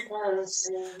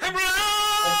sing a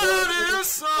brand new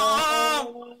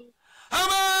song.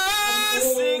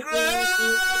 Amazing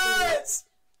grace,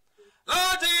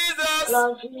 Lord Jesus,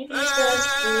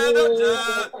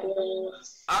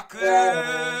 I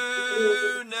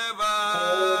could never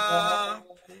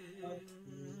pay.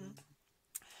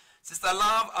 Sister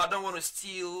Love, I don't want to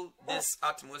steal this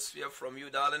atmosphere from you,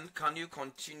 darling. Can you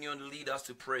continue to lead us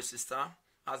to pray, sister,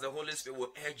 as the Holy Spirit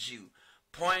will urge you,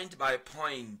 point by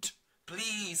point.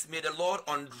 Please, may the Lord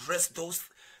undress those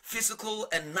physical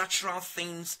and natural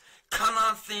things,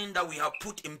 carnal thing that we have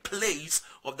put in place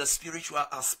of the spiritual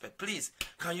aspect. Please,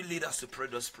 can you lead us to pray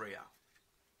this prayer?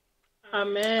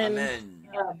 Amen. Amen.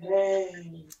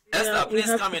 Amen. Esther,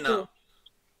 please come in now.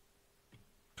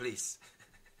 Please.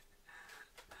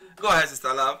 Go ahead,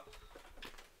 Sister Love.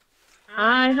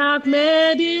 I have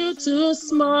made you too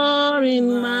small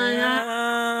in my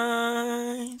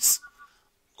eyes.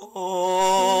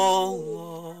 Oh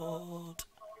Lord,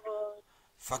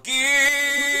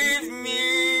 forgive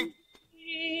me.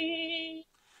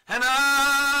 And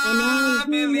I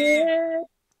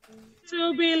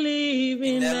believe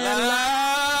in the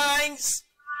lies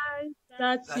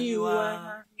that you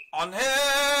are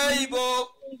unable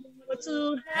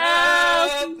to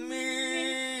help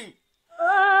me.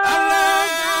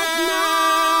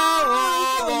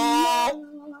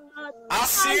 I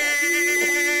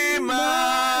see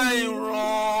my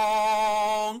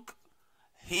wrong.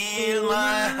 Heal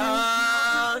my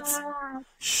heart.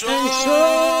 Show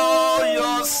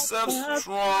yourself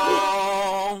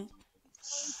strong.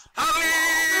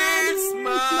 I lift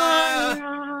my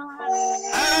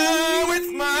hand with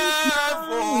my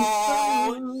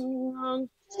voice.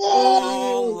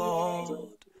 Oh Lord,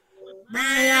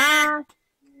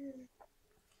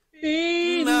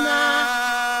 be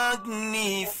magnified.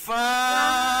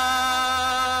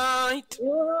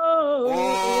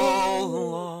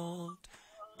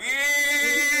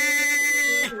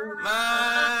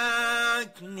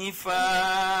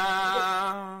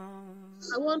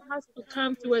 I want us to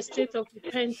come to a state of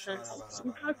repentance.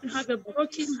 We have to have a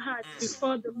broken heart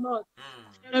before the Lord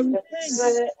and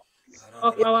repent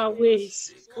of our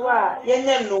ways. The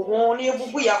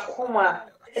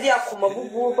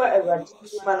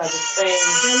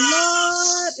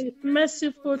Lord is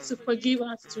merciful to forgive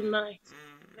us tonight.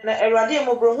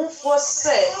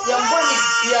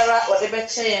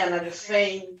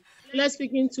 Let's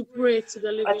begin to pray to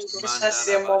the living God.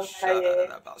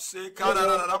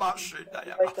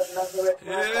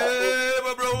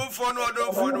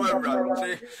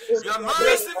 You are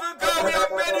merciful God, we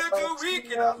have made you too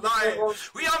weak in our life.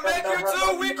 We have made you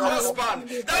too weak, husband,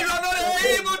 that you are not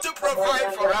able to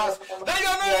provide for us, that you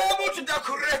are not able to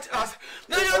decorate us,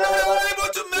 that you are not able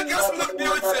to make us look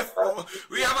beautiful.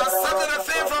 We have accepted a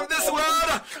thing from this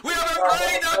world. We have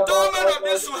embraced the domain of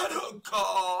this world. Oh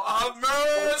God, have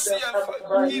mercy. How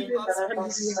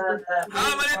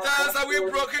many times have we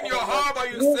broken your heart by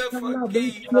you say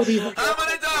forgive? How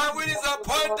many times have we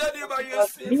disappointed you by you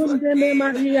say forgive?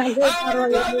 How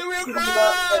many times do we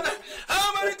run? How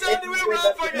many times do we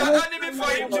run for your enemy for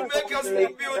him to make us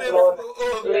look beautiful?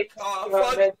 Oh God,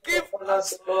 forgive us.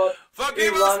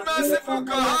 Forgive us, merciful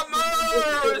God. Have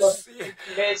mercy.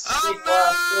 Have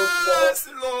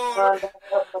mercy, Lord.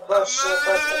 Have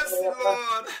mercy,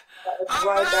 Lord. Have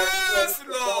mercy,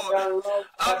 Lord.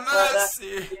 Have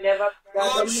mercy.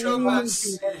 Lord, show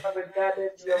mercy.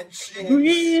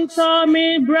 Breathe on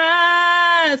me,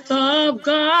 breath of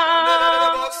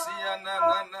God.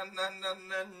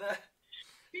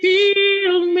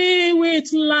 Fill me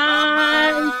with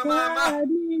life,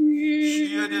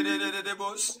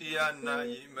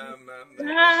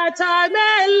 that I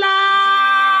may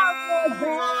love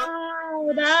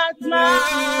that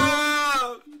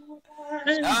love.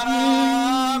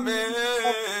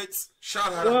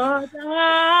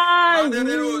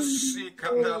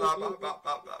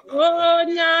 What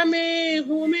I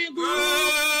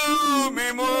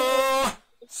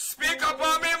speak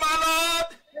upon me, my Lord.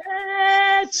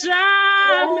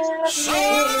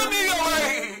 Show me your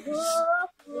ways.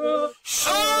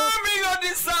 Show me your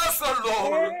disaster,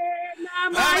 Lord. Let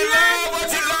me love what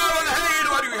you love and hate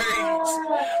what you hate.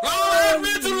 Lord, help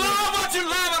me to love what you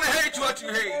love and hate what you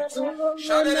hate.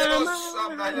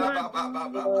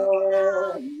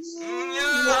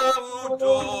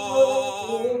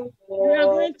 We are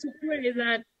going to pray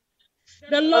that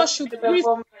the Lord should breathe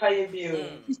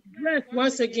His breath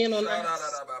once again on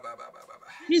us.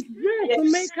 His breath to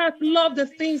make us love the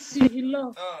things He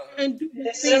loves and do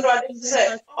the things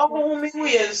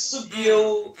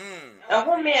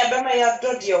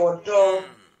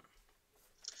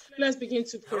Let's begin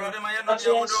to pray.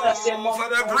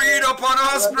 Father, breathe upon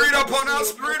us, breathe upon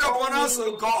us, breathe upon us,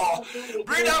 oh God.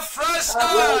 Breathe a fresh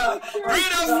air,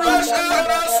 breathe a fresh air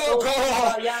on us, oh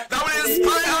God. That will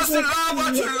inspire us to love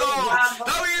what you love.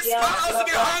 That will inspire us to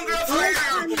be hungry for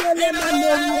you. In the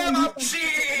name of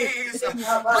Jesus.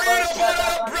 Breathe upon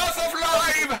our breath of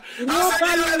life. As it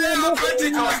did in the day of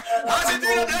Pentecost. As it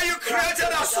did the day you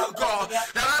created us, oh God.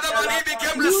 That Adam and Eve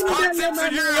became responsive to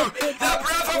you. The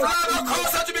breath of life will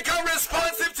cause us to become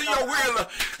responsive to your will.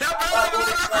 The breath of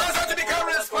life will cause us to become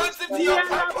responsive to your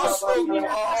purpose, oh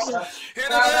God. In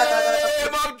the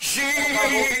name of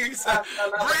Jesus.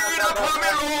 Breathe upon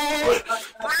me, Lord.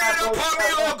 Breathe upon me,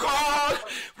 oh God.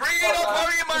 Breathe upon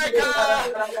me, my God.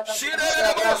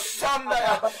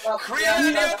 Create a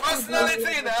new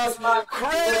personality in us.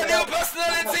 Create a new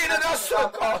personality in us, oh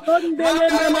God. Make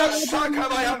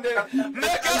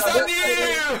us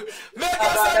anew. Make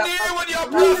us anew with your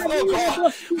breath, oh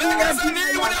God. Make us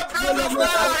anew with your breath of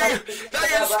life. That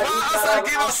inspire us and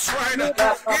give us strength. In the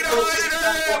mighty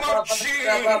name of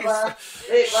Jesus.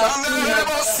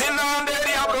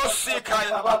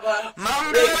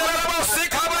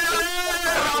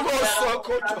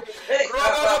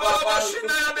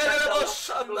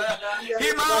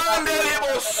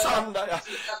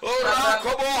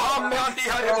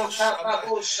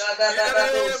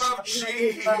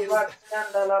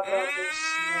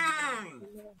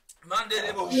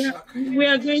 We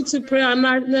are going to pray our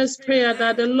madness prayer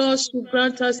that the Lord should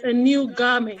grant us a new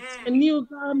garment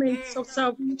of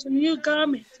salvation, a new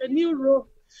garment, a new robe.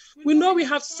 We know we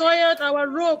have soiled our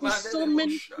robe with so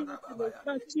many things,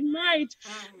 but tonight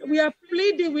we are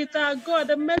pleading with our God,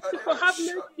 the merciful, have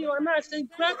mercy on us and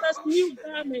grant us new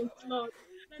garments, Lord.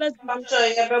 Let's begin.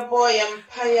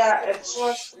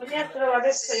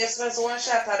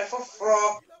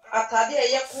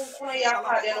 Atade ya kunkun ya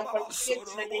pade no kwalifie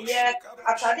ye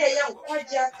atade ya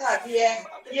nkwaje atade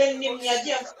ye nim ya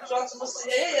je mfuto atmo se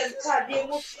ye ntade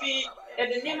mu fi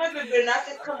and the name of the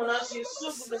Bernard come on us, you so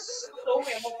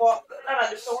about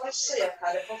the phone share.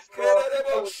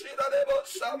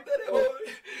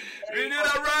 Renew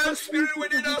the right spirit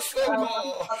within us, O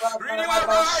God. Renew our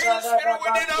right spirit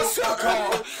within us, O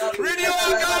God. Renew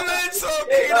our garments, O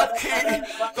King of Kings.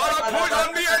 God, put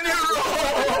on me a new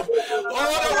robe. Oh,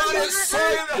 the one is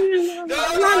soiled. The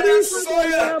one is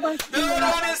soiled. The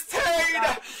one is stained.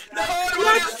 The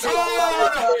one is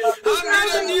torn. I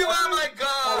need a new one, my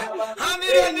God. I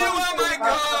need a new one, my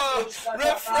God.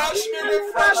 Refresh me,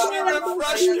 refresh me,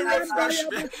 refresh me, refresh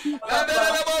me.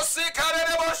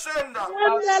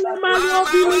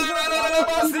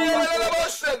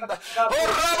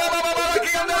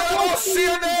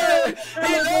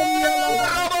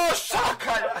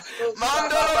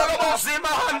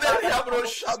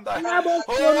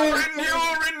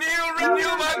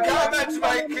 Renew my garments,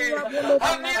 my King. I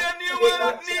need a new one, I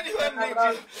need you, I need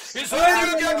you. It's only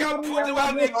you that can put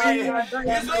one in me.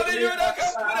 It's only you that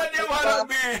can put a new one on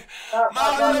me. I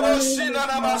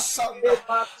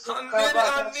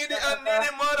need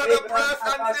it more than the breath, I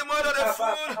need it more than the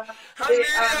food. I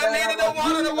need the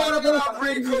water that I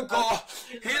drink, oh God.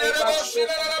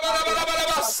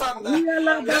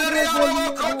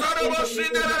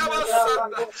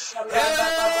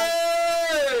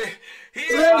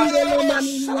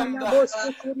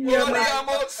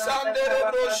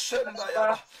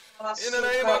 In the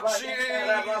name of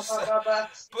Jesus,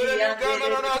 put a new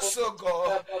garment on us, oh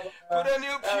God. Put a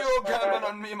new pure garment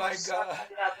on me, my God.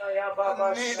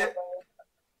 I need it.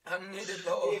 I need it,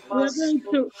 Lord. We are going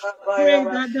to pray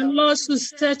that the Lord should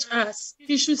search us.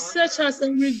 He should search us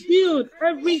and reveal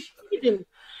every hidden,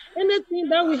 anything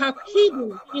that we have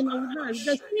hidden in our hearts,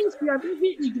 the things we have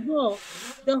even ignored.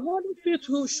 The Holy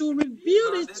Spirit should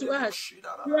reveal it to us.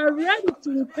 We are ready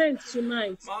to repent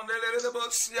tonight.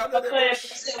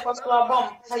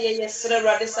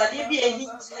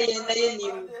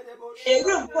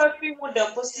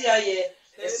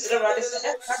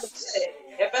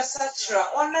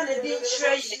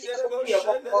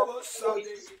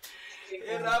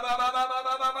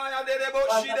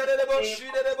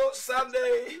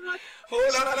 In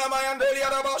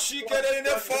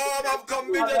the form of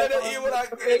committed evil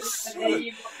against you.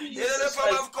 In the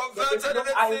form of converted in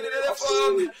the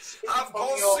form of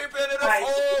gossiping in the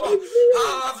form of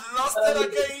lusted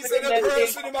against any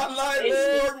person in my life.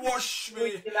 Lord, wash me.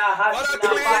 Father,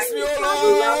 cleanse me, O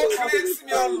Lord. Cleanse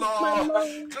me, O Lord.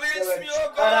 Cleanse me, O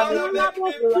God. Make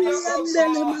me pure,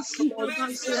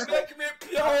 cleanse me, make me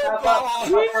pure, O God.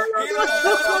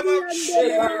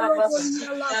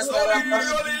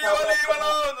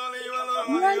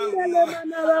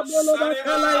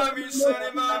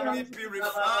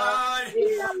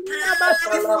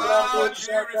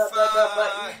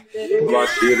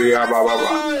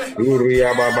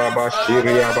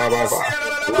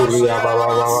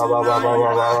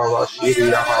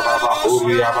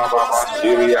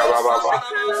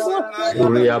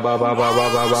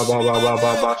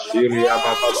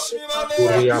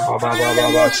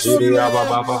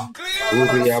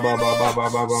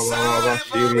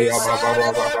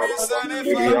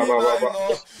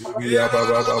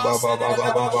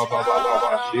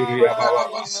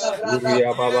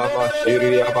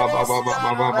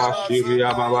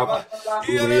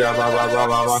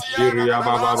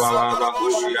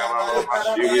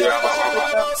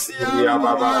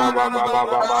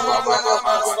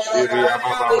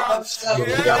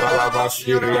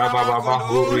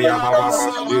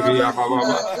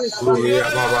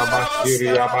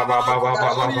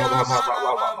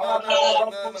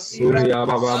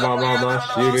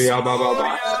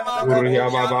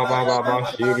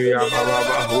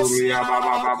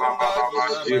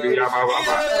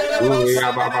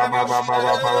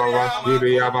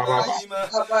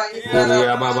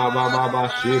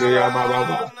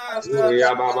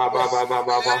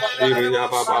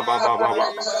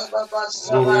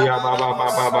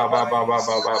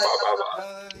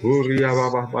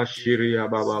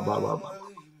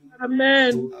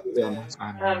 Amen.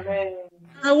 Amen.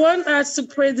 I want us to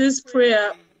pray this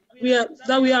prayer. We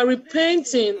are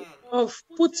repenting of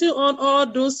putting on all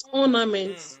those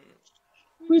ornaments,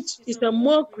 which is a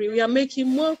mockery. We are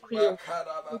making mockery of.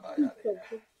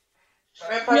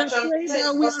 We are praying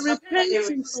that we are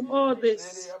repenting from all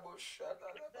this.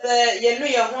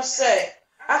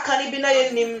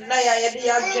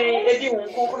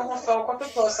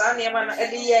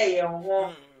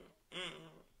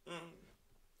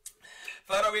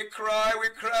 Father, we cry.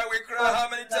 How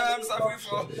many times have we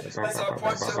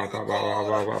disappointed you, God?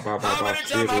 How many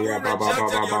times have we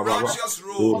rejected your righteous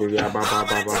rule? How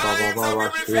many times have we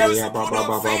refused to put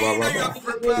on faith that you have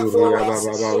prepared for us? Oh,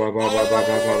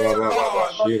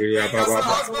 Lord. Because a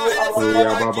husband is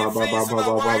making things for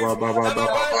the wife, and the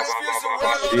wife refused to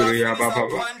run, Lord, I feel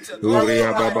disappointed. Lord, we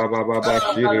cry. Uriya baba baba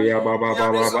shiriya baba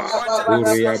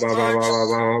Uriya baba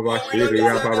baba baba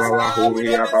shiriya baba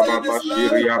Uriya baba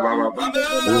shiriya baba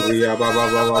Uriya baba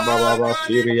baba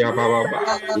shiriya baba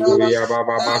Uriya baba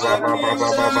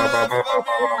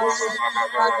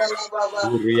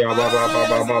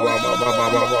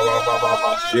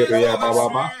shiriya baba Uriya baba shiriya baba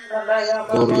Uriya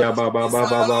baba Uriya baba shiriya baba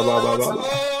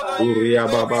Uriya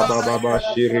baba Uriya baba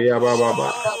shiriya baba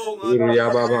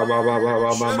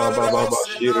Uriya baba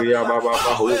shiriya baba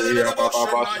Uriya baba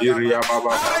shiriya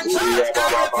baba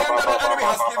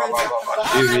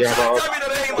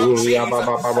Uriya baba shiriya baba Uriya baba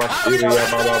shiriya baba Uriya baba Uriya baba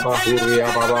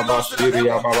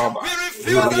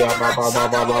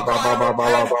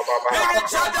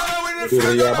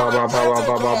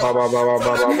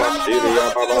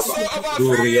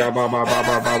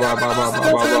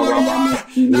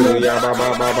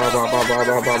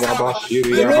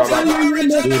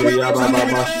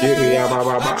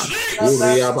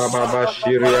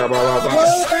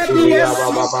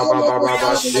baba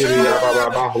shiriya baba Uriya baba shiriya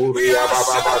baba Uriya baba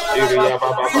shiriya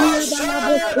baba Uriya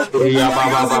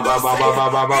baba shiriya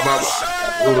baba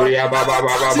Uriya baba shiriya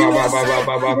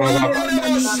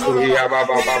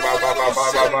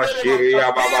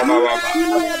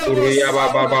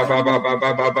baba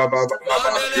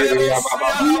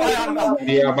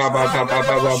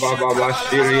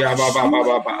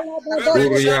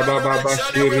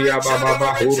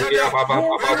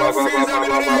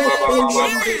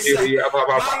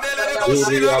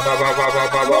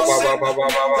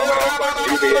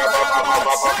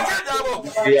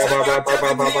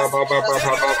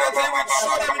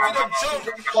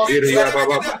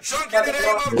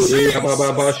Uriya baba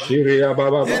shiriya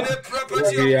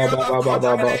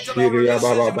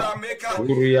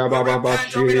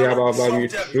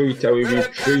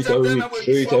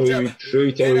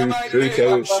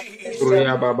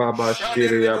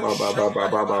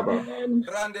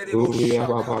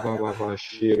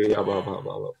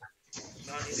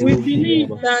We believe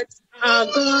that our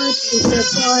God is a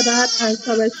God that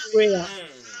answers prayer.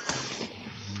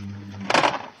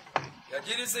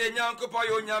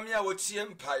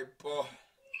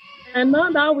 And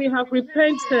now that we have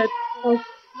repented of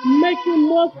making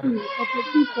mockery of the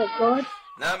people of God,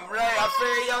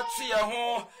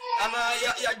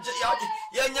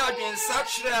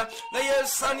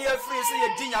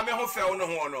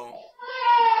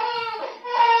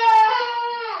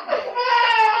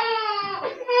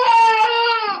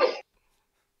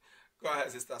 go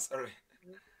ahead, sister. Sorry.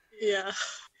 Yeah.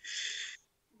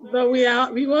 But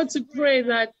we want to pray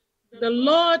that the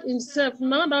Lord himself,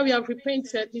 now that we have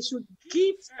repented, he should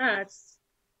gift us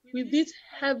with this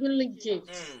heavenly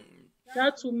gift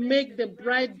that will make the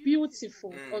bride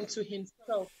beautiful unto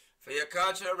himself. For your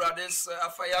culture, brothers,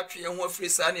 after you who free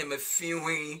son, you may feel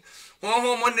we. One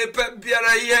home the pep beer,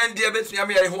 and dear bet me,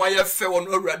 who I have fell on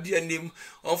already and him,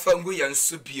 often we and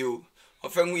subu,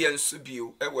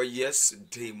 ever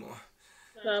yesterday more.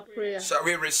 Shall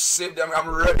we receive them? I'm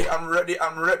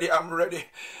ready.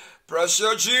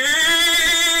 Precious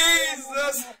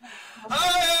Jesus,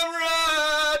 I am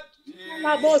ready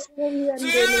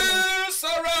to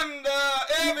surrender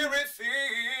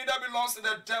everything that belongs to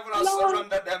the devil. I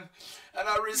surrender them. And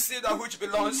I receive that which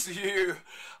belongs to you.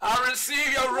 I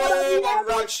receive your robe of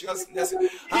righteousness.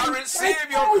 I receive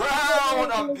your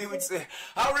crown of beauty.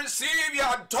 I receive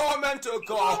your adornment, O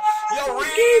God. Your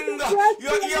ring,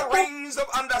 your earrings of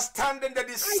understanding, the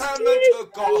discernment, O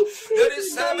God. The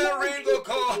discernment ring, O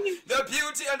God. The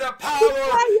beauty and the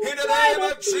power. In the name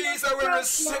of Jesus, we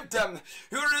receive them.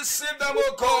 You receive them,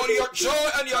 O God. Your joy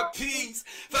and your peace.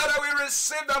 Father, we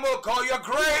receive them, O God. Your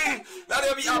grace, let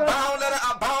it be abound, let it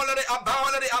abound, let it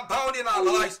abound in our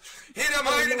lives. In the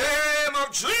mighty name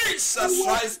of Jesus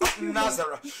Christ of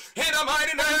Nazareth. In the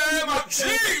mighty name of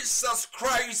Jesus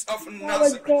Christ of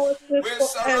Nazareth. We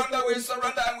surrender,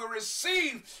 and we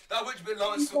receive that which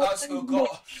belongs to us, O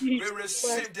God. We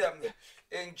receive them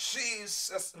in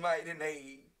Jesus' mighty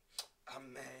name.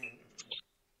 Amen.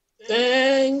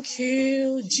 Thank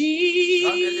you, Jesus.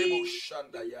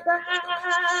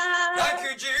 Thank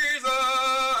you,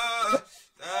 Jesus.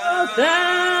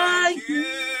 Thank you,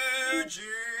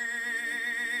 Jesus.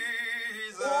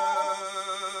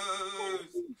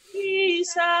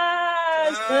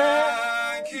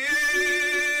 Thank you,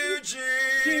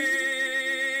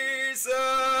 Jesus.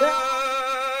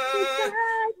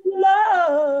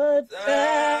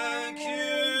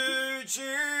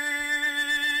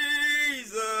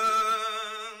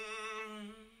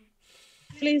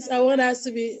 Please, I want us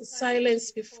to be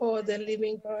silenced before the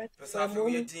living God for a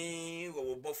moment.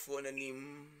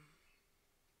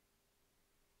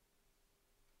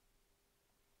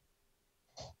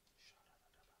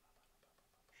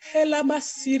 Hela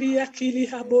masiria kili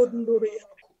habondoria.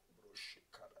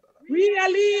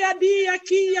 Rialia dia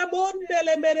kia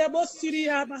bondele mere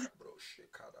bosiriaba.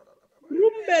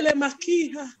 Rumbele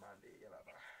makiha.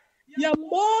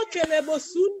 Yambokele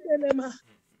bosundelema.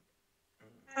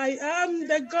 I am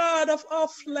the God of all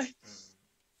flesh.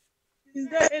 Is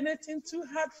there anything too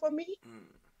hard for me?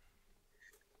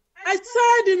 I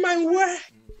said in my word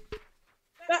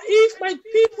that if my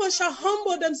people shall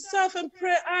humble themselves and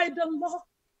pray, I, the Lord,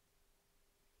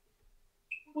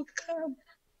 will come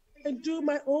and do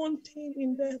my own thing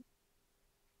in them.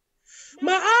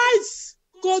 My eyes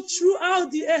go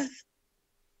throughout the earth,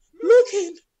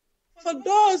 looking for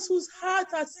those whose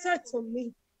hearts are set on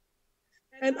me.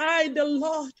 And I, the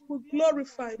Lord, will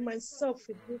glorify myself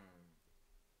in you.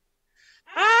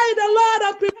 I, the Lord,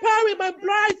 am preparing my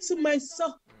bride to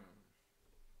myself.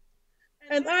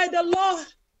 And I, the Lord,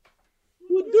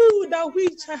 will do that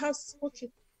which I have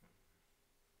spoken.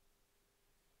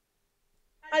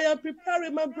 I am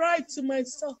preparing my bride to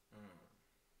myself.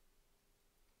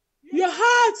 Your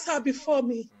hearts are before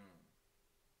me.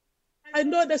 I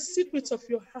know the secrets of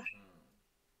your heart.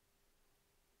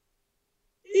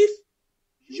 If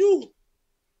you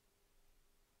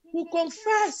will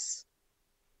confess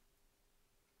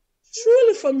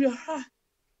truly from your heart,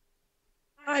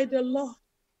 I, the Lord,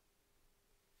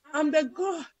 am the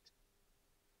God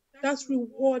that's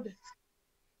rewarded,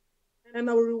 and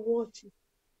I will reward you.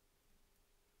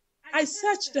 I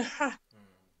search the heart,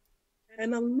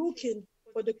 and I'm looking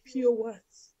for the pure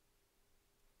ones,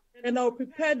 and I'll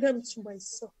prepare them to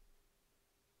myself.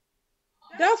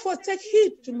 Therefore, take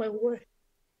heed to my word,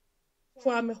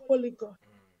 for I'm a holy God,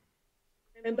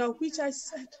 and that which I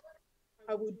said,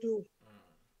 I will do.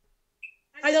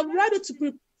 I am ready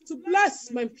to bless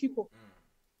my people.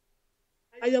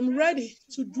 I am ready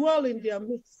to dwell in their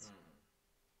midst.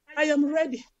 I am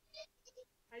ready.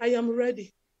 I am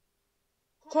ready.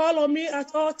 Call on me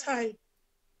at all times,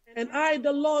 and I,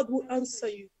 the Lord, will answer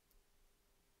you,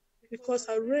 because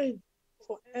I reign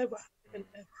forever and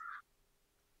ever.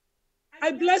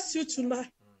 I bless you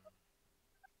tonight.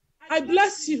 I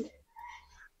bless you.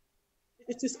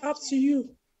 It is up to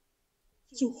you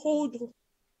to hold on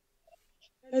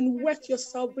and work your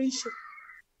salvation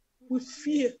with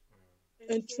fear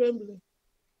and trembling,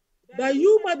 that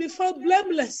you might be found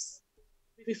blameless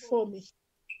before me.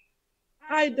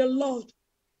 I, the Lord,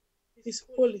 is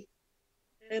holy,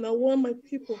 and I want my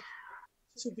people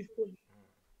to be holy.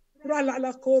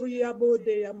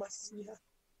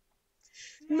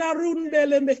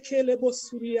 Narundele mekele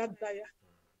bosuria daya.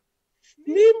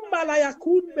 Nimbala ya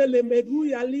kumbele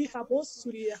meruya liha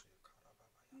bosuria.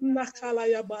 Nakala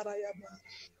ya baraya ba.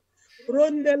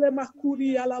 Rondele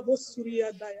makuri ya la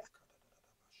bosuria daya.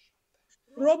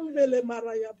 Rombele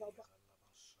maraya baba.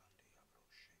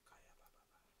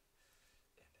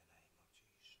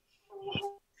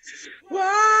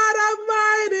 What a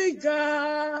mighty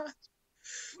God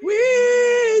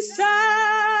we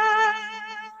serve.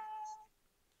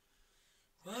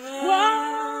 What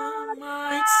a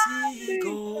mighty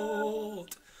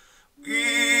God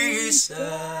we serve.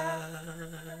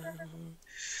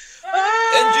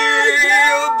 And you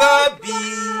bow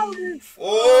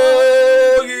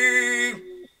before him,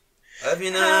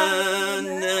 heaven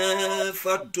and earth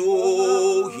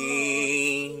adore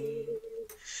him.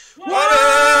 What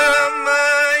a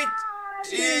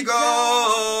mighty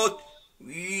God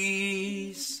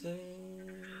we serve.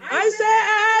 I say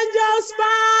angels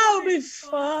bow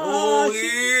before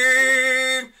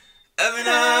him, heaven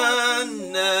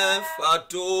and earth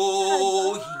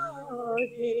adore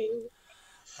him.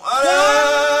 What a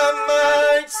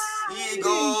mighty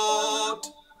God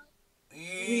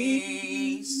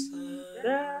we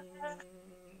serve.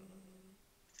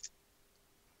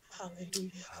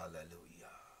 Hallelujah. Hallelujah.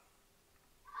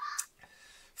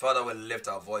 Father, we lift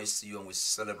our voice to you and we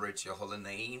celebrate your holy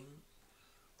name.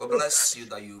 We bless you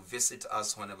that you visit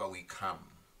us whenever we come.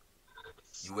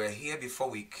 You were here before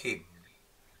we came.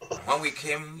 When we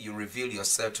came, you revealed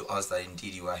yourself to us that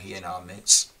indeed you are here in our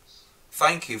midst.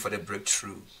 Thank you for the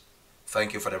breakthrough.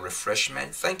 Thank you for the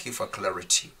refreshment. Thank you for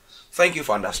clarity. Thank you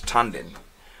for understanding.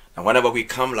 And whenever we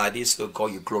come like this, oh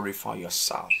God, you glorify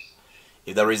yourself.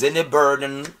 If there is any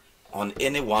burden on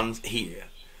anyone here,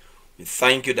 we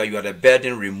thank you that you are the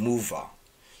burden remover.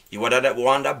 You are the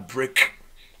one that break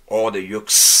all the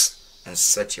yokes and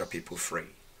set your people free.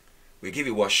 We give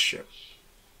you worship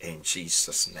in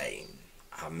Jesus' name.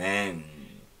 Amen.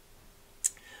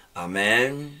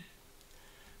 Amen.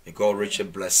 May God richly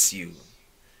bless you.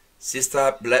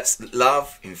 Sister, bless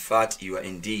love. In fact, you are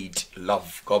indeed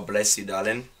love. God bless you,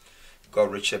 darling.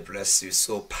 God richly bless you.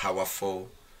 So powerful.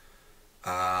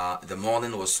 The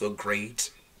morning was so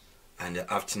great, and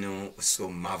the afternoon was so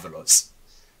marvelous.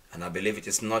 And I believe it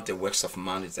is not the works of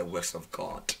man, it's the works of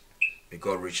God. May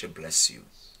God richly bless you.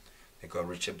 May God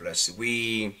richly bless you.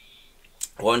 We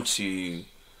want to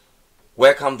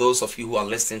welcome those of you who are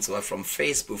listening to us from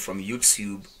Facebook, from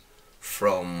YouTube,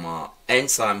 from End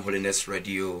Time Holiness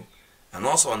Radio, and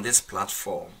also on this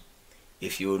platform.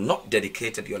 If you've not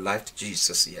dedicated your life to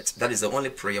Jesus yet, that is the only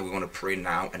prayer we want to pray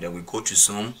now, and then we go to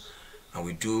Zoom and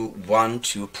we do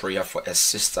 1-2 prayer for a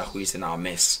sister who is in our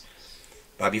midst.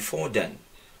 But before then,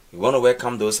 we want to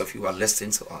welcome those of you who are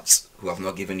listening to us, who have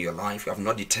not given your life, who have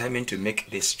not determined to make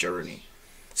this journey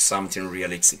something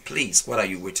reality. Please, what are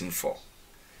you waiting for?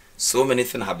 So many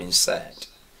things have been said,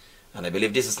 and I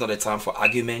believe this is not a time for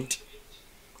argument,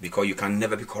 because you can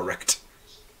never be correct.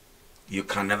 You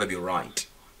can never be right.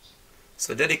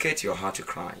 So dedicate your heart to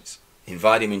Christ.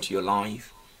 Invite him into your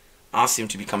life. Ask him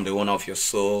to become the owner of your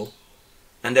soul,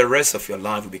 and the rest of your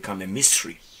life will become a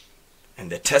mystery, and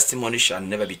the testimony shall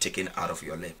never be taken out of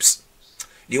your lips.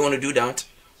 Do you want to do that?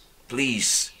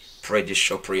 Please pray this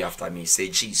short prayer after me. Say,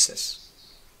 Jesus,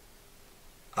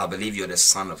 I believe you're the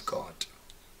Son of God.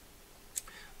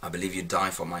 I believe you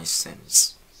died for my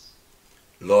sins.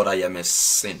 Lord, I am a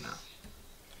sinner.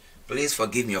 Please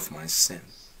forgive me of my sin.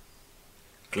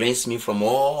 Cleanse me from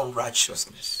all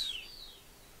unrighteousness.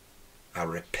 I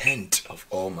repent of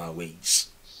all my ways,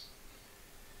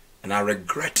 and I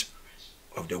regret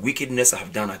of the wickedness I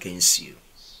have done against you.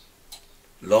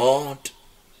 Lord,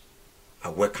 I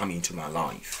welcome you into my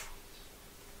life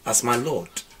as my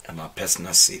Lord and my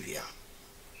personal Savior.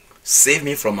 Save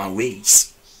me from my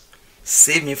ways.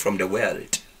 Save me from the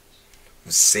world.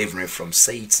 And save me from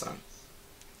Satan.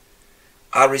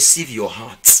 I receive your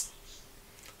heart.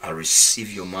 I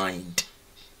receive your mind.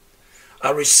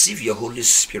 I receive your Holy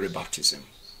Spirit baptism,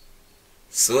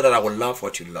 so that I will love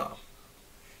what you love,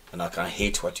 and I can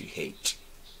hate what you hate.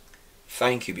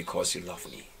 Thank you because you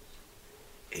love me.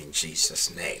 In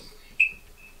Jesus' name.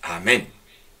 Amen.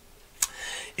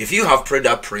 If you have prayed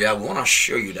that prayer, we want to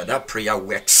show you that that prayer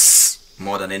works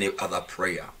more than any other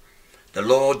prayer. The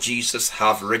Lord Jesus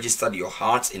have registered your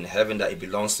heart in heaven that it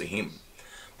belongs to him.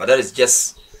 But that is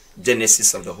just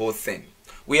genesis of the whole thing.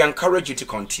 We encourage you to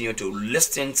continue to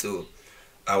listen to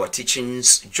our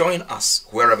teachings. Join us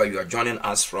wherever you are joining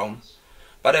us from.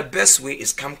 But the best way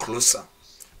is come closer.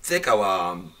 Take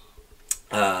our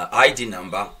ID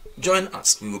number. Join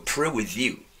us. We will pray with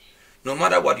you. No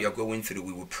matter what you are going through,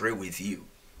 we will pray with you.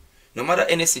 No matter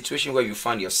any situation where you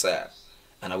find yourself.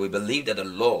 And I will believe that the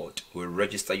Lord will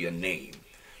register your name.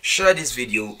 Share this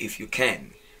video if you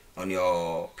can on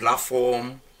your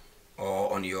platform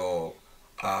or on your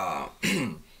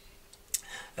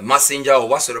messenger or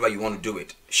whatsoever you want to do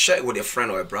it. Share it with a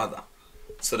friend or a brother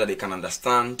so that they can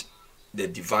understand the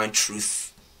divine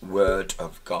truth word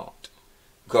of God.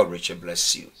 God richly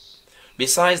bless you.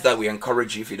 Besides that, we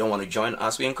encourage you, if you don't want to join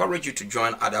us, we encourage you to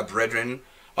join other brethren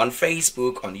on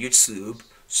Facebook, on YouTube,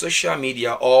 social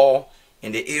media, or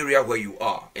in the area where you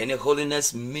are. Any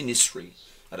holiness ministry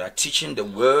that are teaching the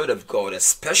word of God,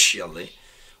 especially,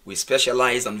 we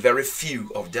specialize on very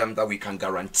few of them that we can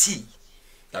guarantee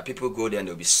that people go there and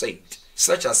they'll be saved.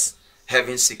 Such as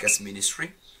Heaven Seekers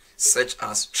Ministry, such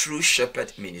as True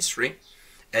Shepherd Ministry,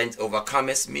 and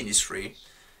Overcomers Ministry,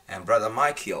 and Brother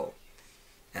Michael,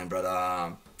 and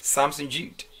Brother Samson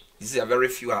Jude. These are very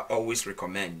few I always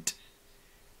recommend.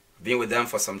 I've been with them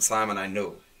for some time and I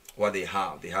know what they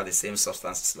have. They have the same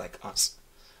substances like us.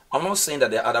 I'm not saying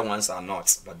that the other ones are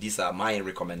not, but these are my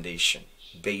recommendation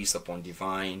based upon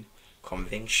divine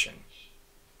conviction.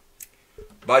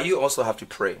 But you also have to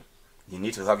pray. You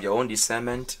need to have your own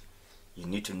discernment. You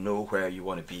need to know where you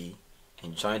want to be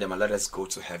and join them, and let us go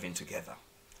to heaven together.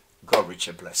 God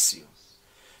richly bless you.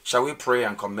 Shall we pray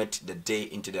and commit the day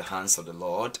into the hands of the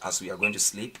Lord as we are going to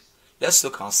sleep? Let's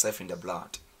soak ourselves in the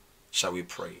blood. Shall we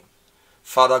pray?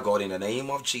 Father God, in the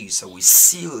name of Jesus, we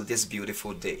seal this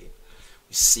beautiful day.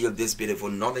 We seal this beautiful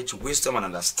knowledge, wisdom, and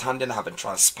understanding that have been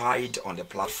transpired on the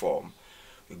platform.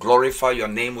 We glorify your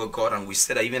name, O God, and we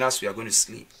say that even as we are going to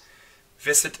sleep,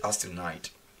 visit us tonight.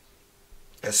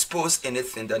 Expose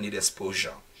anything that needs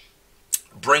exposure.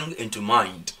 Bring into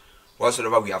mind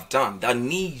whatsoever we have done that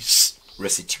needs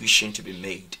restitution to be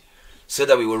made, so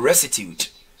that we will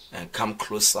restitute and come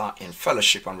closer in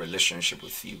fellowship and relationship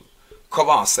with you.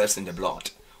 Cover ourselves in the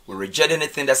blood. We reject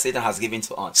anything that Satan has given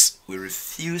to us. We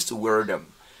refuse to wear them.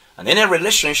 And any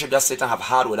relationship that Satan have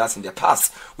had with us in the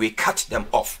past, we cut them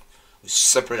off. We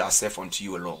separate ourselves unto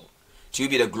you alone. To you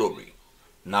be the glory,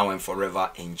 now and forever,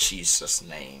 in Jesus'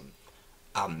 name.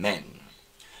 Amen.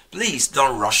 Please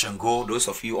don't rush and go. Those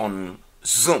of you on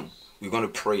Zoom, we're going to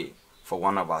pray for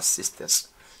one of our sisters.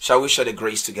 Shall we share the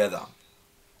grace together?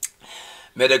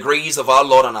 May the grace of our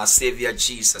Lord and our Savior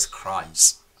Jesus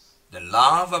Christ, the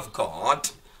love of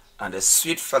God, and the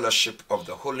sweet fellowship of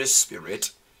the Holy Spirit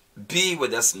be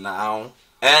with us now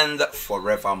and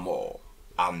forevermore.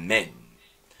 Amen.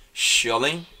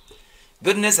 Surely,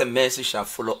 goodness and mercy shall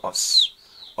follow us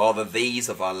all the days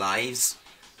of our lives.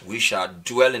 We shall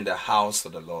dwell in the house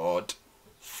of the Lord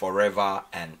forever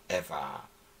and ever.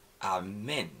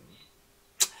 Amen.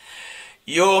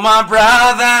 You're my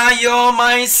brother, you're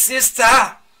my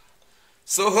sister,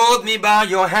 so hold me by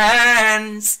your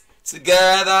hands.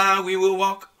 Together we will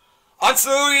walk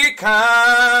until we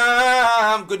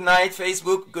come. Good night,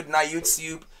 Facebook. Good night,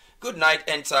 YouTube. Good night,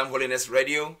 End Time Holiness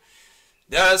Radio.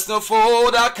 There's no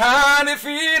foe that can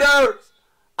defeat us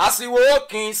as we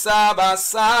walk in side by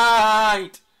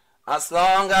side. As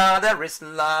long as there is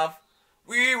love,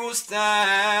 we will stand.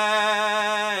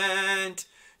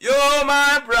 You're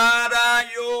my brother,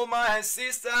 you're my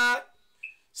sister,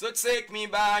 so take me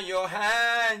by your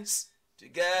hands.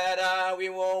 Together we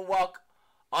will walk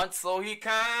until he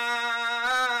comes.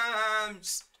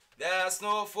 There's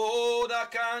no foe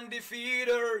that can defeat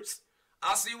us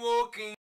as we walk in